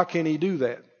 How can He do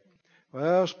that?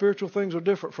 Well, spiritual things are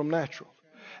different from natural.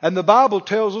 And the Bible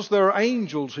tells us there are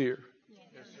angels here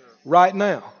right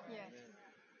now.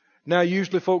 Now,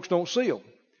 usually folks don't see them.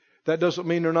 That doesn't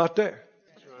mean they're not there.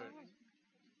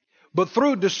 But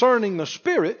through discerning the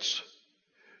spirits,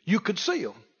 you could see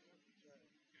them.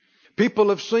 People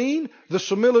have seen the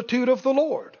similitude of the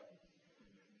Lord.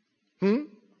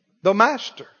 The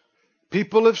Master.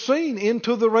 People have seen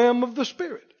into the realm of the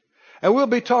Spirit. And we'll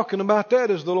be talking about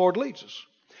that as the Lord leads us.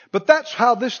 But that's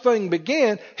how this thing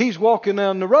began. He's walking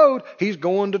down the road. He's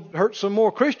going to hurt some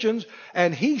more Christians.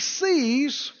 And he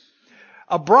sees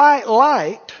a bright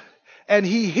light. And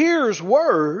he hears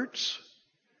words.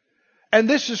 And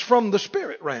this is from the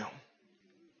Spirit realm.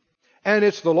 And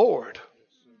it's the Lord.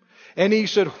 And he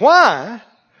said, why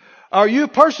are you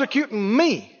persecuting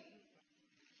me?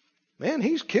 Man,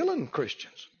 he's killing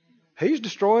Christians. He's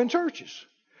destroying churches.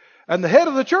 And the head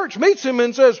of the church meets him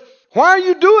and says, why are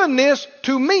you doing this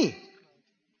to me?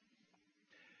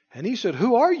 And he said,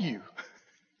 who are you?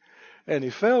 And he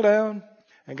fell down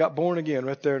and got born again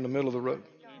right there in the middle of the road.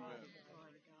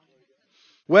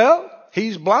 Well,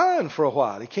 he's blind for a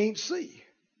while. He can't see.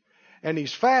 And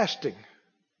he's fasting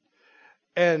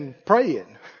and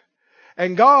praying.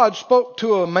 And God spoke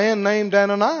to a man named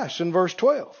Ananias in verse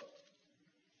 12.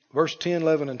 Verse 10,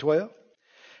 11, and 12.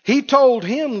 He told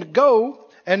him to go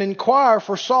and inquire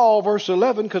for Saul, verse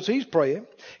 11, because he's praying.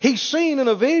 He's seen in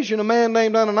a vision a man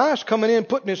named Ananias coming in,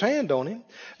 putting his hand on him,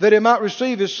 that he might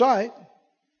receive his sight.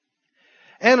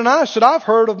 Ananias said, I've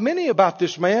heard of many about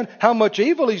this man, how much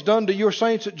evil he's done to your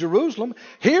saints at Jerusalem.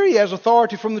 Here he has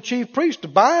authority from the chief priest to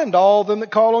bind all them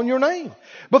that call on your name.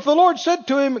 But the Lord said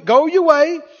to him, go your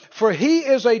way, for he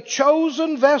is a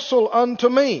chosen vessel unto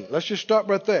me. Let's just stop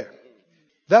right there.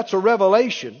 That's a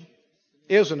revelation,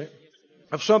 isn't it,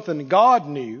 of something God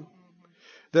knew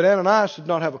that Ananias did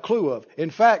not have a clue of. In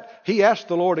fact, he asked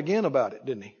the Lord again about it,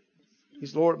 didn't he?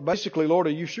 He's Lord, basically, Lord, are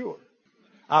you sure?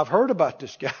 I've heard about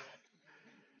this guy.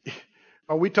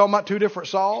 Are we talking about two different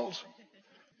Sauls?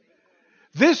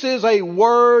 This is a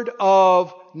word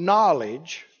of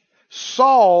knowledge.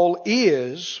 Saul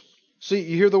is, see,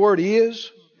 you hear the word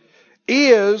is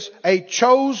a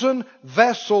chosen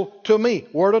vessel to me.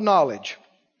 Word of knowledge.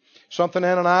 Something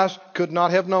Ananias could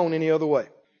not have known any other way.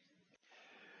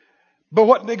 But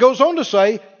what it goes on to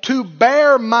say, to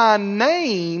bear my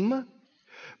name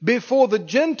before the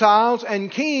Gentiles and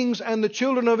kings and the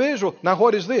children of Israel. Now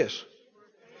what is this?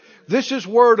 This is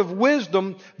word of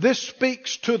wisdom. This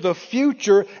speaks to the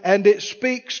future, and it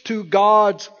speaks to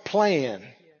God's plan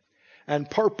and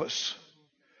purpose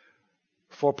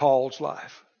for Paul's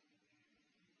life.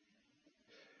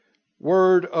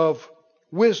 Word of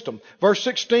wisdom. Verse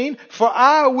 16, for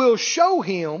I will show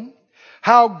him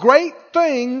how great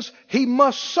things he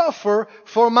must suffer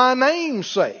for my name's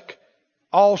sake.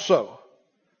 Also,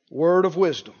 word of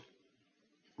wisdom.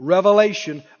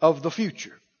 Revelation of the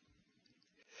future.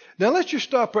 Now let's just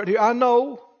stop right here. I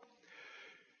know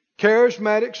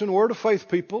charismatics and Word of Faith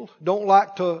people don't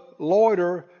like to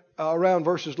loiter around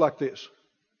verses like this,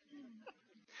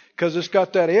 because it's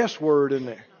got that S word in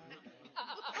there.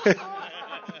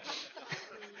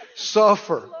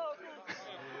 Suffer.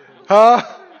 Huh?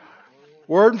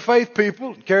 Word and Faith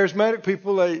people, charismatic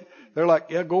people, they're like,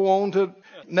 yeah, go on to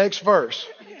next verse.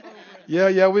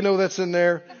 Yeah, we know that's in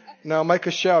there. Now make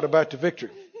a shout about the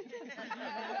victory.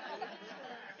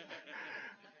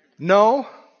 No,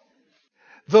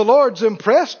 the Lord's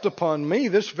impressed upon me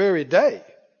this very day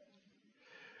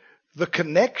the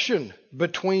connection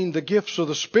between the gifts of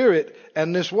the Spirit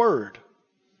and this word.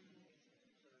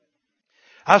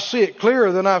 I see it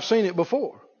clearer than I've seen it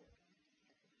before.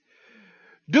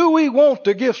 Do we want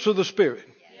the gifts of the Spirit?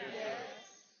 Yes.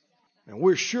 And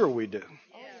we're sure we do.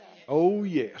 Yes. Oh,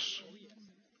 yes.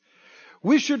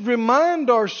 We should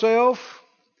remind ourselves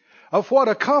of what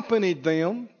accompanied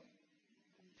them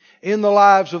in the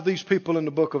lives of these people in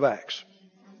the book of Acts.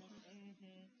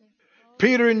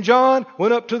 Peter and John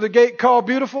went up to the gate called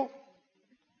Beautiful.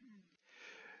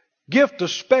 Gift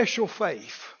of special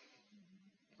faith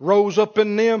rose up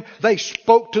in them. They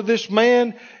spoke to this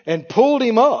man and pulled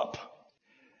him up.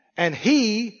 And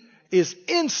he is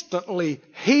instantly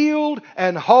healed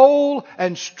and whole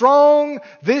and strong.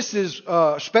 This is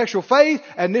special faith,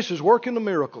 and this is working the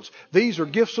miracles. These are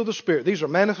gifts of the Spirit. These are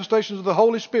manifestations of the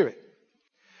Holy Spirit.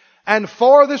 And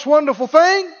for this wonderful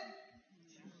thing,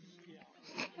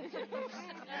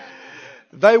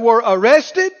 they were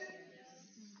arrested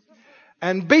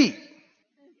and beat.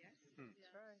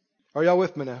 Are y'all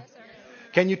with me now?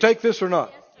 Can you take this or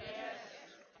not?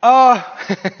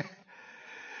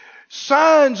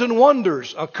 Signs and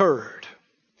wonders occurred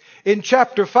in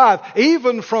chapter 5,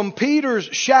 even from Peter's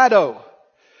shadow.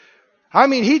 I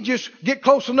mean, he'd just get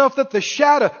close enough that the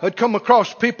shadow would come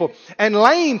across people, and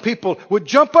lame people would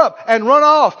jump up and run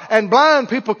off, and blind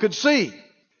people could see.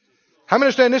 How many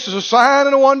understand this is a sign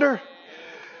and a wonder?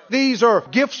 These are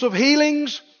gifts of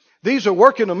healings. These are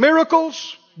working of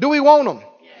miracles. Do we want them?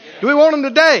 Do we want them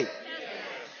today?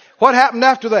 What happened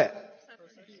after that?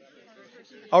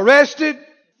 Arrested,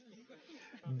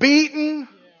 beaten,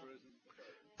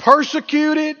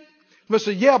 persecuted. You must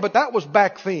say, yeah, but that was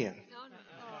back then.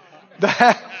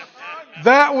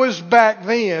 That was back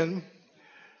then.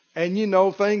 And you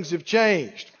know, things have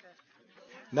changed.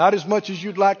 Not as much as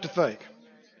you'd like to think.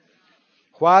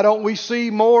 Why don't we see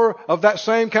more of that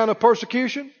same kind of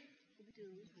persecution?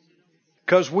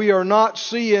 Because we are not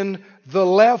seeing the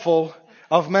level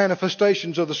of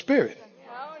manifestations of the Spirit.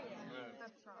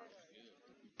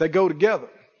 They go together.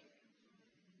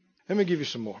 Let me give you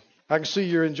some more. I can see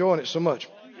you're enjoying it so much.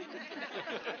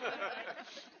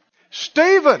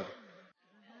 Stephen.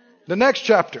 The next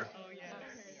chapter.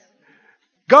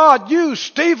 God used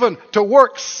Stephen to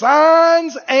work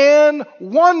signs and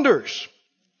wonders.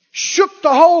 Shook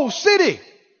the whole city.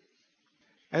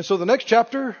 And so the next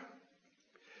chapter,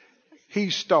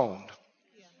 he's stoned.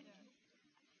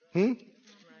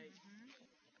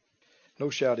 No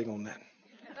shouting on that.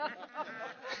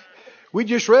 We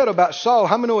just read about Saul.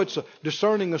 How many know it's a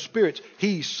discerning of spirits?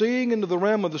 He's seeing into the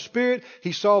realm of the Spirit.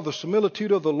 He saw the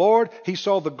similitude of the Lord. He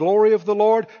saw the glory of the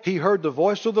Lord. He heard the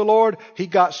voice of the Lord. He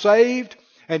got saved.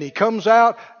 And he comes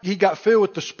out. He got filled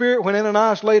with the Spirit when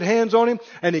Ananias laid hands on him.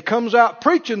 And he comes out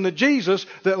preaching the Jesus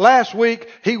that last week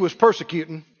he was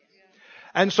persecuting.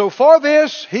 And so for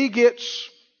this, he gets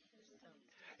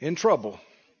in trouble.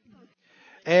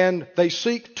 And they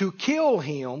seek to kill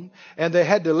him. And they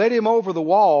had to let him over the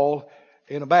wall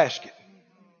in a basket.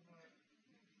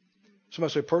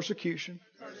 Somebody say persecution.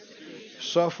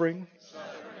 Suffering.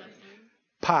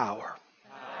 Power.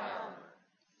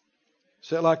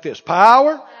 Say it like this.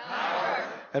 Power.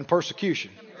 And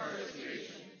persecution.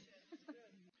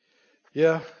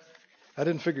 Yeah. I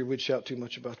didn't figure we'd shout too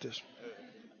much about this.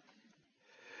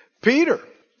 Peter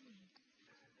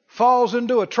falls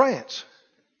into a trance.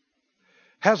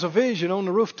 Has a vision on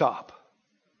the rooftop.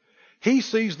 He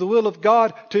sees the will of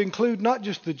God to include not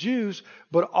just the Jews,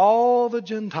 but all the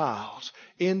Gentiles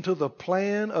into the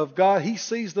plan of God. He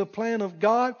sees the plan of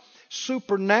God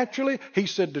supernaturally. He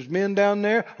said, there's men down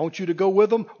there. I want you to go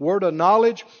with them. Word of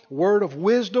knowledge, word of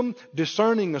wisdom,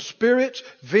 discerning of spirits,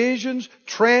 visions,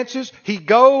 trances. He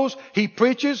goes, he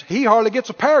preaches. He hardly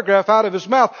gets a paragraph out of his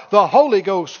mouth. The Holy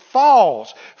Ghost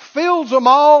falls, fills them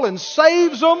all, and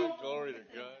saves them. Glory to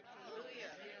God.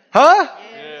 Huh?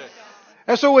 Yes.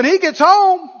 And so when he gets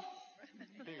home,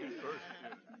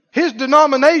 his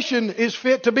denomination is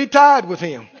fit to be tied with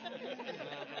him.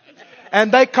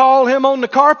 And they call him on the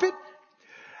carpet.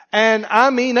 And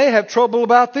I mean, they have trouble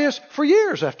about this for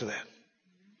years after that.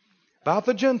 About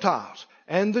the Gentiles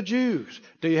and the Jews.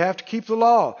 Do you have to keep the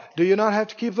law? Do you not have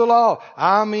to keep the law?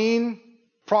 I mean,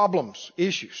 problems,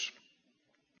 issues.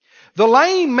 The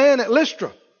lame man at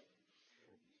Lystra.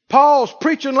 Paul's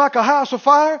preaching like a house of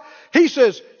fire. He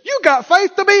says, you got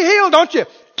faith to be healed, don't you?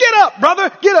 Get up,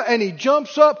 brother. Get up. And he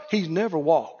jumps up. He's never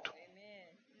walked.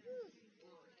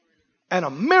 And a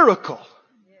miracle.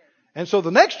 And so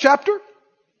the next chapter,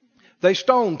 they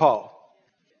stone Paul.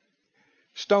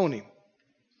 Stone him.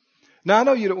 Now I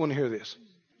know you don't want to hear this.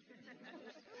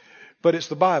 But it's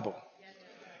the Bible.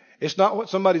 It's not what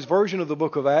somebody's version of the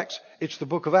book of Acts. It's the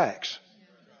book of Acts.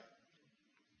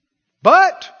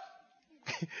 But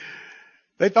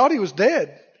they thought he was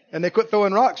dead. And they quit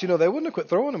throwing rocks. You know, they wouldn't have quit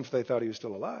throwing him if they thought he was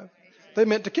still alive. They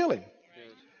meant to kill him.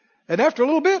 And after a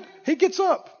little bit, he gets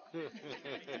up.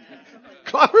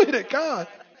 Glory to God.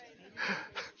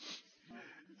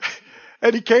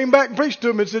 And he came back and preached to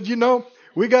him and said, you know,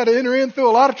 we got to enter in through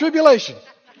a lot of tribulation.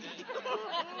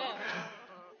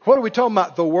 What are we talking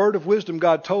about? The word of wisdom.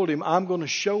 God told him, I'm going to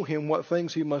show him what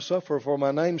things he must suffer for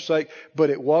my name's sake. But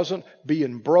it wasn't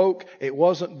being broke. It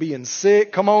wasn't being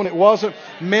sick. Come on, it wasn't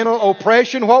mental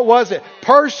oppression. What was it?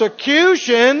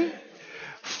 Persecution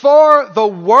for the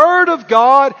word of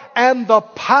God and the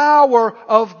power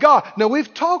of God. Now,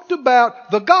 we've talked about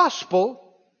the gospel.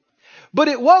 But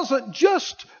it wasn't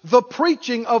just the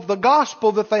preaching of the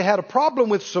gospel that they had a problem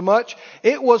with so much.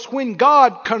 It was when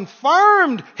God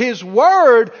confirmed His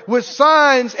word with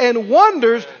signs and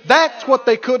wonders, that's what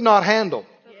they could not handle.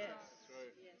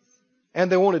 And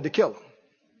they wanted to kill Him.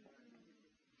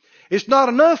 It's not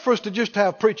enough for us to just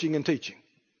have preaching and teaching.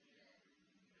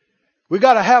 We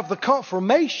got to have the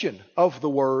confirmation of the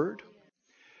word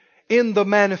in the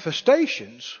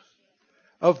manifestations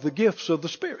of the gifts of the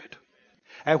Spirit.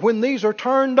 And when these are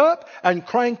turned up and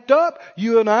cranked up,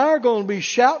 you and I are going to be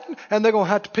shouting and they're going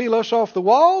to have to peel us off the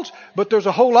walls. But there's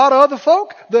a whole lot of other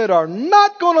folk that are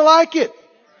not going to like it.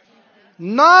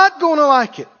 Not going to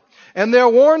like it. And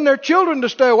they'll warn their children to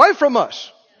stay away from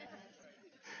us.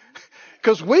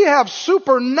 Because we have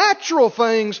supernatural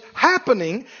things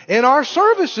happening in our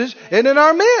services and in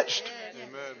our midst.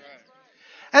 Amen.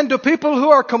 And to people who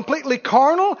are completely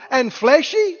carnal and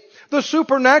fleshy, the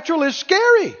supernatural is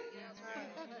scary.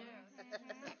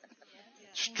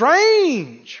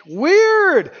 Strange,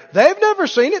 weird. They've never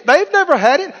seen it. They've never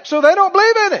had it, so they don't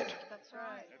believe in it. That's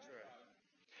right.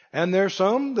 And there's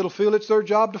some that'll feel it's their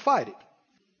job to fight it.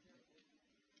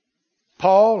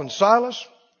 Paul and Silas,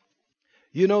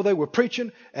 you know, they were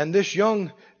preaching, and this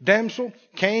young damsel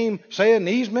came saying,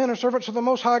 these men are servants of the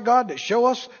Most High God that show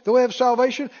us the way of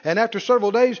salvation. And after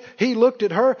several days, he looked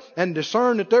at her and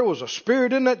discerned that there was a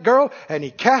spirit in that girl, and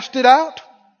he cast it out.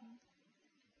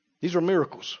 These are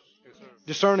miracles.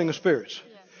 Discerning of spirits.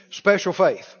 Special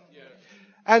faith.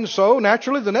 And so,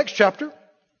 naturally, the next chapter,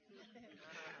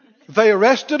 they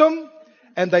arrested them,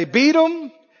 and they beat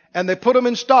them, and they put them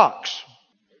in stocks.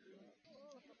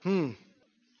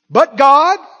 But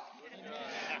God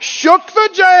shook the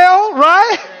jail,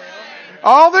 right?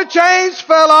 All the chains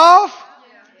fell off.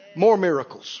 More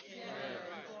miracles.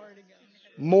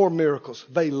 More miracles.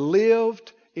 They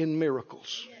lived in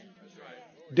miracles.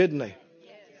 Didn't they?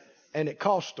 And it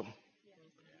cost them.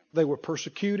 They were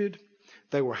persecuted.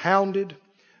 They were hounded.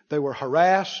 They were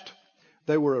harassed.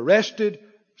 They were arrested.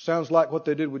 Sounds like what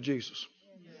they did with Jesus.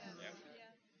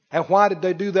 And why did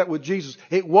they do that with Jesus?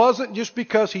 It wasn't just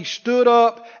because He stood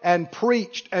up and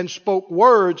preached and spoke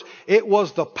words. It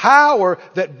was the power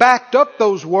that backed up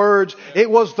those words. It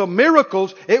was the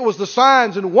miracles. It was the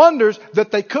signs and wonders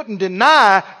that they couldn't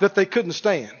deny, that they couldn't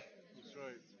stand.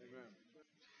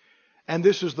 And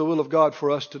this is the will of God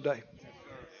for us today.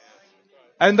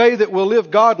 And they that will live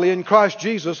godly in Christ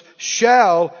Jesus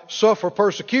shall suffer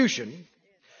persecution.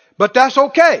 But that's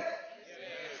okay.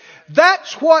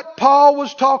 That's what Paul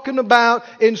was talking about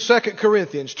in 2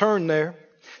 Corinthians. Turn there.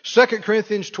 2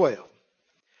 Corinthians 12.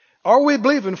 Are we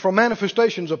believing for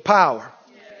manifestations of power?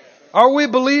 Are we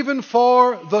believing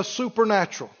for the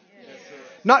supernatural?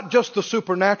 Not just the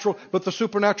supernatural, but the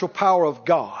supernatural power of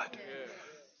God.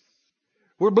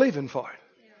 We're believing for it.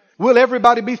 Will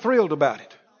everybody be thrilled about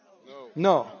it?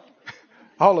 No.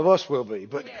 All of us will be.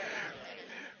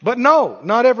 But no,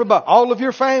 not everybody. All of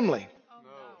your family.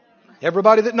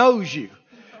 Everybody that knows you.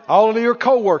 All of your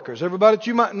co-workers. Everybody that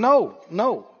you might know.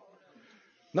 No.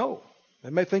 They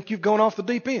may think you've gone off the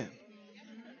deep end.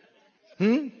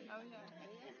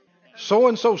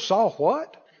 So-and-so saw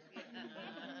what?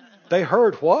 They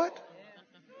heard what?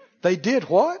 They did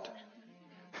what?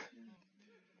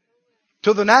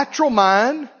 To the natural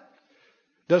mind,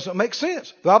 doesn't make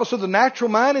sense. The Bible says the natural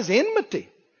mind is enmity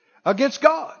against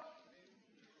God.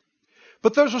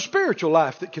 But there's a spiritual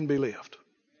life that can be lived.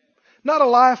 Not a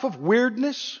life of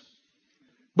weirdness,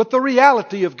 but the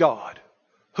reality of God,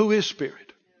 who is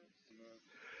Spirit.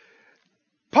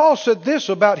 Paul said this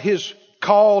about his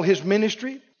call, his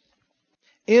ministry.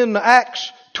 In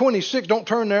Acts 26, don't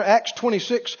turn there, Acts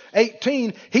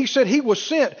 26:18, he said he was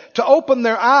sent to open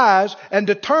their eyes and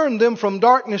to turn them from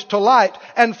darkness to light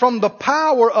and from the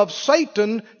power of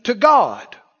Satan to God.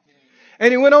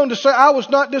 And he went on to say, I was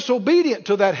not disobedient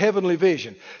to that heavenly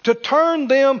vision. To turn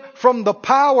them from the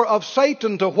power of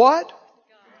Satan to what?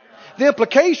 The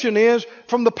implication is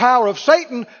from the power of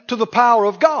Satan to the power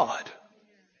of God.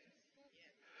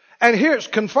 And here it's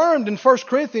confirmed in 1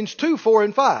 Corinthians 2, 4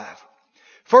 and 5.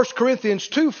 1 Corinthians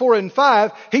 2, 4 and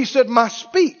 5, he said, my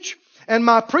speech and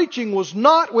my preaching was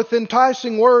not with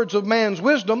enticing words of man's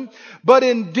wisdom, but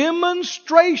in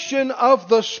demonstration of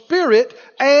the Spirit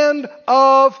and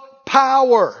of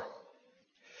power.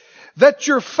 That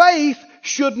your faith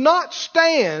should not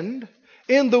stand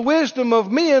in the wisdom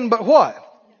of men, but what?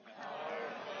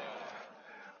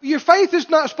 Your faith is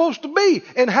not supposed to be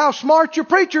in how smart your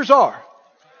preachers are.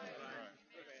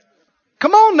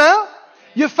 Come on now.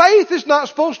 Your faith is not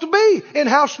supposed to be in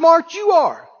how smart you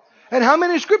are and how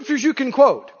many scriptures you can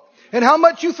quote and how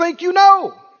much you think you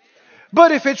know.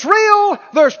 But if it's real,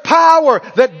 there's power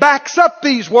that backs up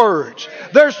these words.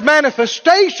 There's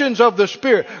manifestations of the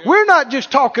Spirit. We're not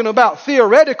just talking about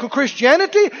theoretical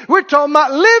Christianity. We're talking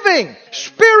about living,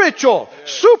 spiritual,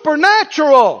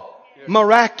 supernatural,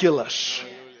 miraculous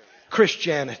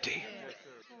Christianity.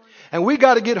 And we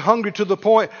got to get hungry to the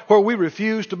point where we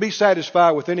refuse to be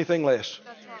satisfied with anything less.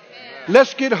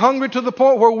 Let's get hungry to the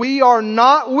point where we are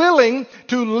not willing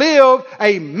to live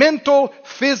a mental,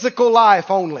 physical life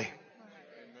only.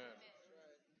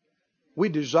 We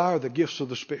desire the gifts of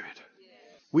the Spirit.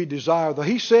 We desire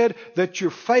he said that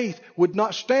your faith would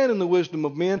not stand in the wisdom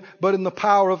of men, but in the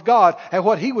power of God. And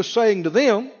what he was saying to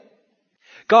them,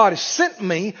 God has sent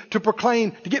me to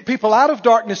proclaim, to get people out of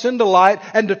darkness into light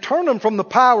and to turn them from the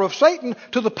power of Satan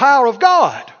to the power of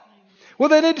God. Well,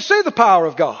 they need to see the power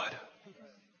of God.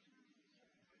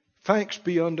 Thanks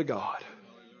be unto God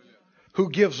who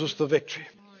gives us the victory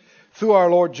through our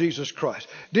Lord Jesus Christ.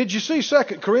 Did you see 2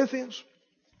 Corinthians?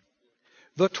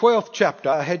 The 12th chapter.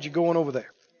 I had you going over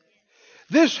there.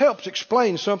 This helps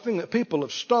explain something that people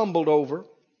have stumbled over.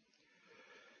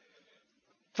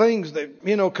 Things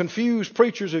that, confused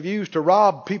preachers have used to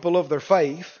rob people of their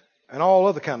faith and all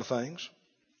other kind of things.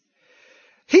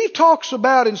 He talks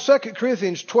about in 2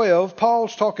 Corinthians 12,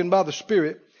 Paul's talking by the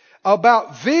Spirit,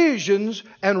 about visions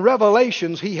and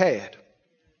revelations he had.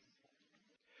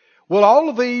 Well, all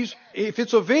of these, if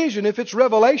it's a vision, if it's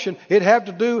revelation, it have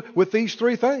to do with these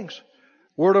three things.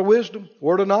 Word of wisdom,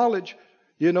 word of knowledge,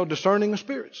 discerning of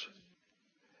spirits.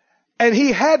 And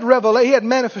he had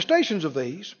manifestations of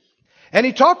these. And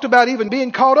he talked about even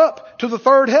being caught up to the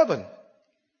third heaven.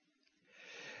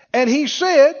 And he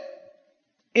said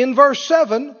in verse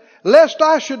 7, lest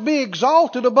I should be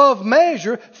exalted above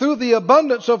measure through the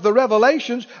abundance of the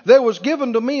revelations, there was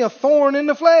given to me a thorn in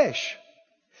the flesh.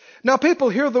 Now people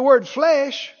hear the word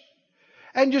flesh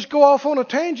and just go off on a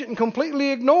tangent and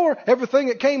completely ignore everything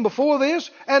that came before this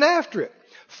and after it.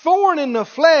 Thorn in the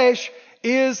flesh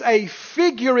is a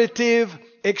figurative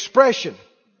expression.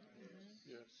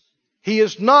 He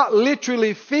is not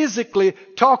literally, physically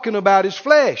talking about his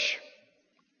flesh.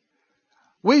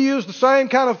 We use the same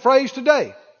kind of phrase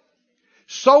today.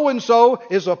 So-and-so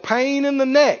is a pain in the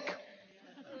neck,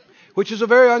 which is a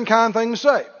very unkind thing to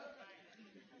say.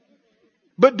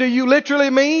 But do you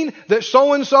literally mean that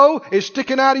so-and-so is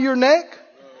sticking out of your neck?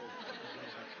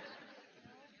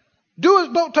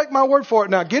 Don't take my word for it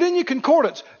now. Get in your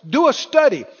concordance. Do a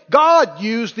study. God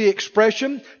used the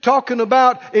expression talking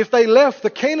about if they left the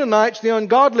Canaanites, the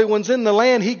ungodly ones in the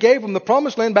land, He gave them the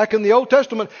promised land back in the Old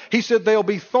Testament. He said there'll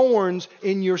be thorns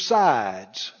in your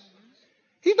sides.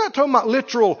 He's not talking about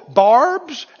literal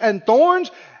barbs and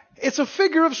thorns. It's a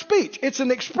figure of speech. It's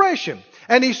an expression.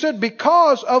 And He said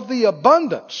because of the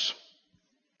abundance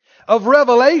of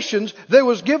Revelations, there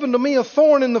was given to me a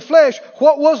thorn in the flesh.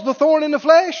 What was the thorn in the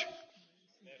flesh?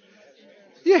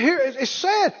 You hear, it's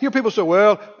sad. You hear people say,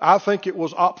 well, I think it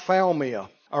was ophthalmia,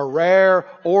 a rare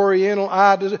oriental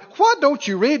eye disease. Why don't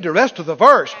you read the rest of the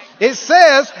verse? It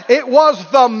says it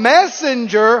was the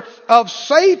messenger of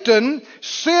Satan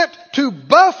sent to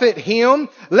buffet him,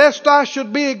 lest I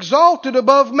should be exalted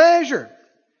above measure.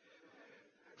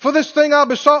 For this thing I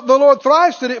besought the Lord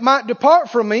thrice, that it might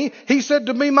depart from me. He said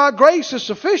to me, my grace is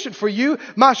sufficient for you.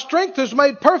 My strength is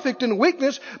made perfect in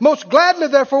weakness. Most gladly,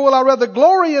 therefore, will I rather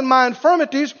glory in my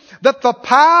infirmities, that the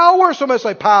power, somebody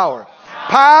say power.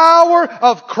 Power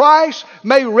of Christ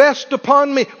may rest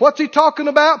upon me. What's he talking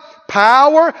about?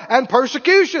 Power and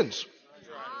persecutions.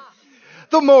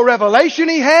 The more revelation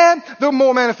he had, the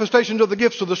more manifestations of the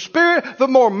gifts of the Spirit, the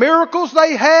more miracles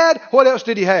they had. What else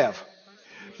did he have?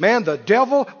 Man, the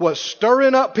devil was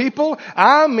stirring up people.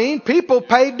 I mean, people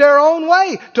paid their own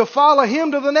way to follow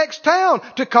him to the next town,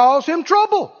 to cause him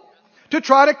trouble, to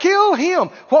try to kill him.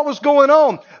 What was going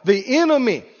on? The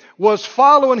enemy was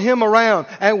following him around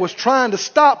and was trying to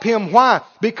stop him. Why?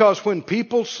 Because when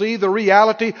people see the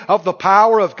reality of the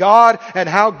power of God and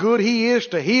how good he is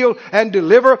to heal and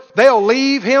deliver, they'll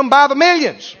leave him by the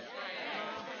millions.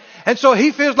 And so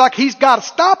he feels like he's got to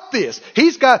stop this.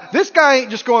 This guy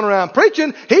ain't just going around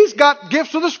preaching. He's got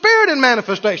gifts of the Spirit in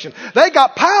manifestation. They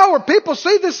got power. People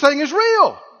see this thing is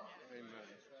real.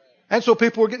 And so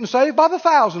people were getting saved by the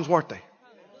thousands, weren't they?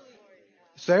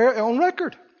 It's there on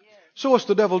record. So what's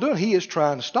the devil doing? He is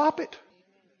trying to stop it.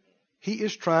 He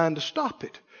is trying to stop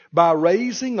it by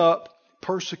raising up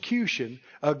persecution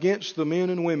against the men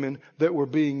and women that were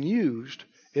being used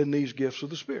in these gifts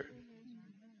of the Spirit.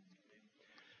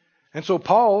 And so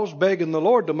Paul's begging the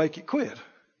Lord to make it quit.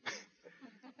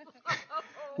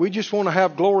 We just want to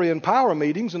have glory and power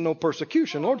meetings and no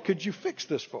persecution. Lord, could you fix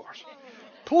this for us?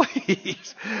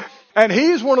 Please. And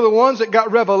he's one of the ones that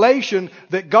got revelation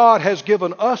that God has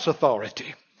given us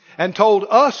authority and told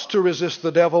us to resist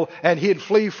the devil and he'd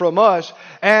flee from us.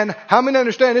 And how many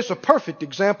understand it's a perfect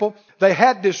example? They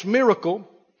had this miracle.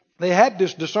 They had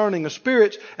this discerning of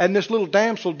spirits, and this little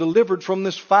damsel delivered from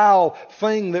this foul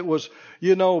thing that was,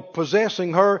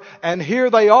 possessing her. And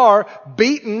here they are,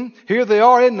 beaten. Here they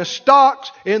are in the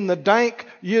stocks, in the dank,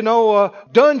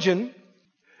 dungeon.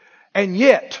 And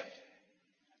yet,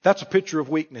 that's a picture of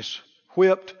weakness.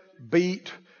 Whipped,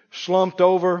 beat, slumped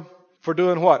over for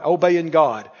doing what? Obeying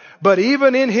God. But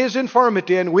even in his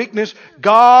infirmity and weakness,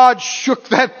 God shook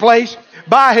that place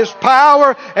by his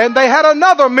power, and they had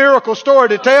another miracle story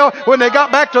to tell when they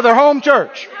got back to their home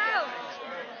church.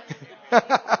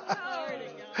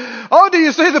 Oh, do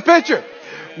you see the picture?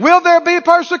 Will there be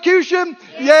persecution?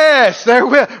 Yes, there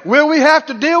will. Will we have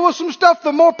to deal with some stuff?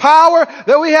 The more power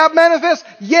that we have manifest?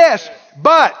 Yes.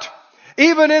 But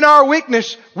even in our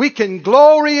weakness, we can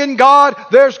glory in God.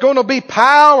 There's going to be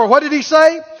power. What did he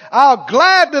say? I'll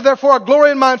gladly, therefore,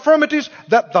 glory in my infirmities,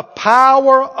 that the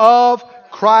power of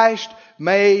Christ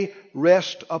may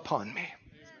rest upon me.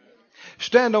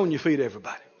 Stand on your feet,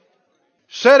 everybody.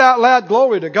 Say it out loud,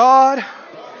 glory to God.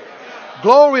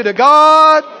 Glory to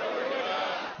God.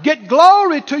 Get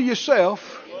glory to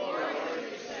yourself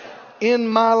in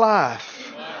my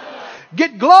life.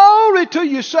 Get glory to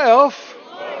yourself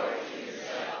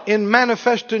in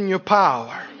manifesting your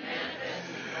power.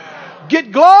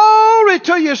 Get glory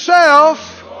to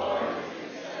yourself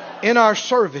in our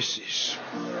services,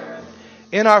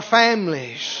 in our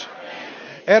families,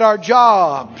 at our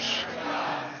jobs,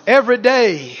 every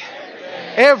day,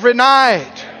 every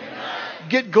night.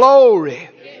 Get glory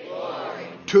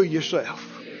to yourself.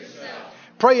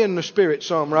 Pray in the Spirit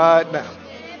some right now.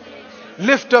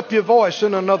 Lift up your voice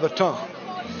in another tongue.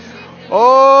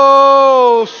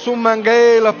 Oh,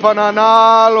 sumangela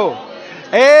pananalo.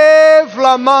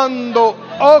 Evlamando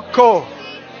oko,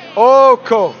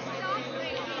 oko,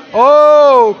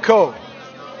 oko,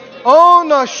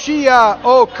 ona shia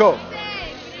oko,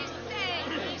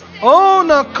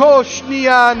 ona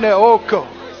koshniane oko,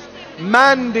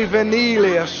 mandi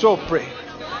venile a sopre,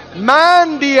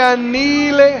 mandi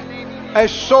anile a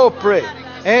sopre,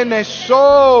 ene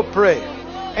sopre,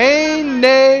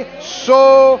 ene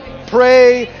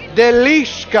sopre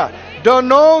delisca,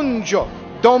 dononjo,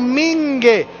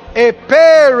 Domingue e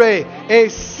pere e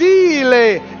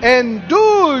sile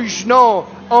endujno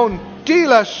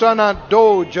ontila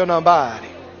sanado janabari.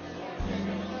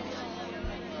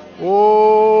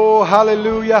 Oh,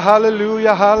 hallelujah,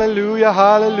 hallelujah, hallelujah,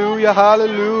 hallelujah,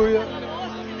 hallelujah.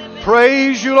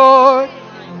 Praise you, Lord.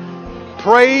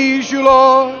 Praise you,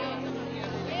 Lord.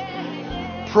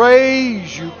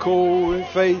 Praise you,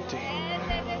 Korefete.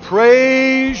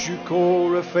 Praise you,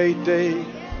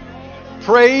 Korefete.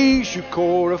 praise you,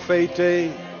 Cora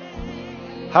Fete.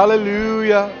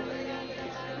 Hallelujah.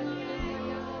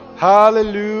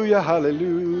 Hallelujah,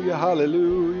 hallelujah,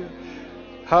 hallelujah,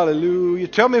 hallelujah.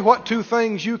 Tell me what 2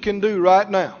 things you can do right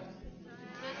now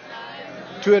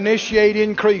to initiate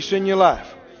increase in your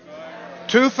life.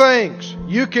 2 things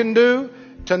you can do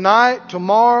tonight,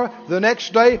 tomorrow, the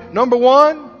next day. Number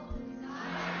 1,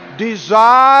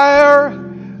 desire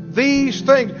these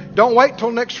things. Don't wait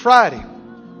till next Friday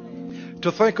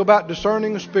to think about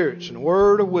discerning of spirits and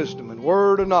word of wisdom and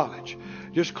word of knowledge.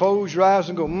 Just close your eyes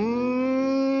and go,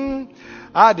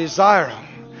 I desire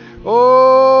them.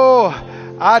 Oh,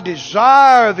 I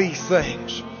desire these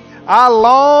things. I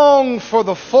long for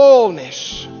the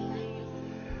fullness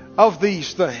of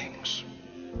these things.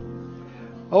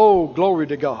 Oh, glory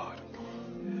to God.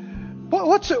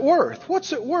 What's it worth?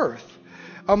 What's it worth?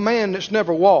 A man that's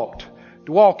never walked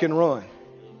to walk and run.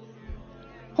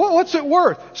 What's it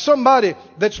worth? Somebody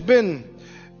that's been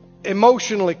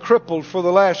emotionally crippled for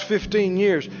the last 15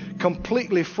 years,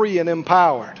 completely free and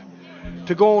empowered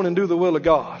to go on and do the will of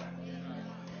God.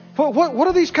 What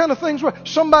are these kind of things worth?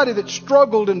 Somebody that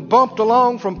struggled and bumped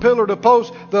along from pillar to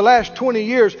post the last 20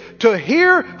 years to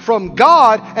hear from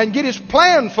God and get His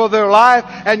plan for their life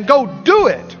and go do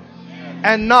it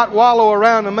and not wallow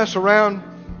around and mess around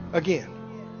again.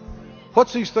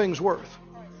 What's these things worth?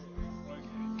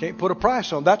 Can't put a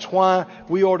price on. That's why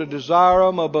we ought to desire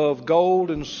them above gold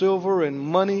and silver and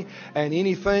money and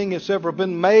anything that's ever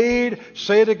been made.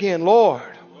 Say it again, Lord,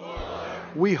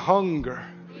 we hunger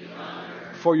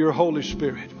for your Holy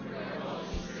Spirit.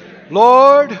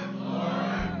 Lord,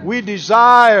 we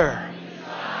desire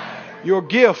your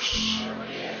gifts,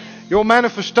 your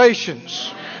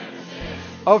manifestations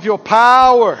of your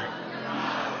power,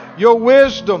 your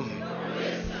wisdom,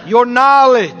 your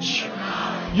knowledge,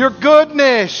 your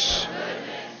goodness.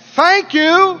 Thank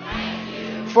you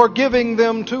for giving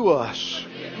them to us.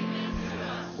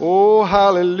 Oh,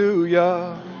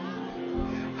 hallelujah.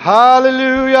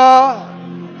 Hallelujah.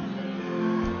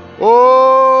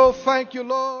 Oh, thank you,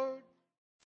 Lord.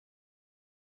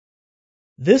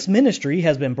 This ministry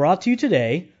has been brought to you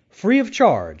today, free of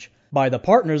charge, by the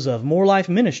partners of More Life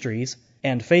Ministries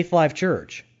and Faith Life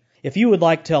Church. If you would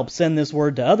like to help send this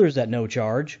word to others at no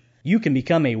charge, you can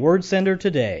become a word sender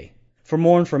today. For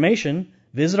more information,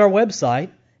 visit our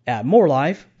website at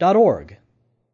morelife.org.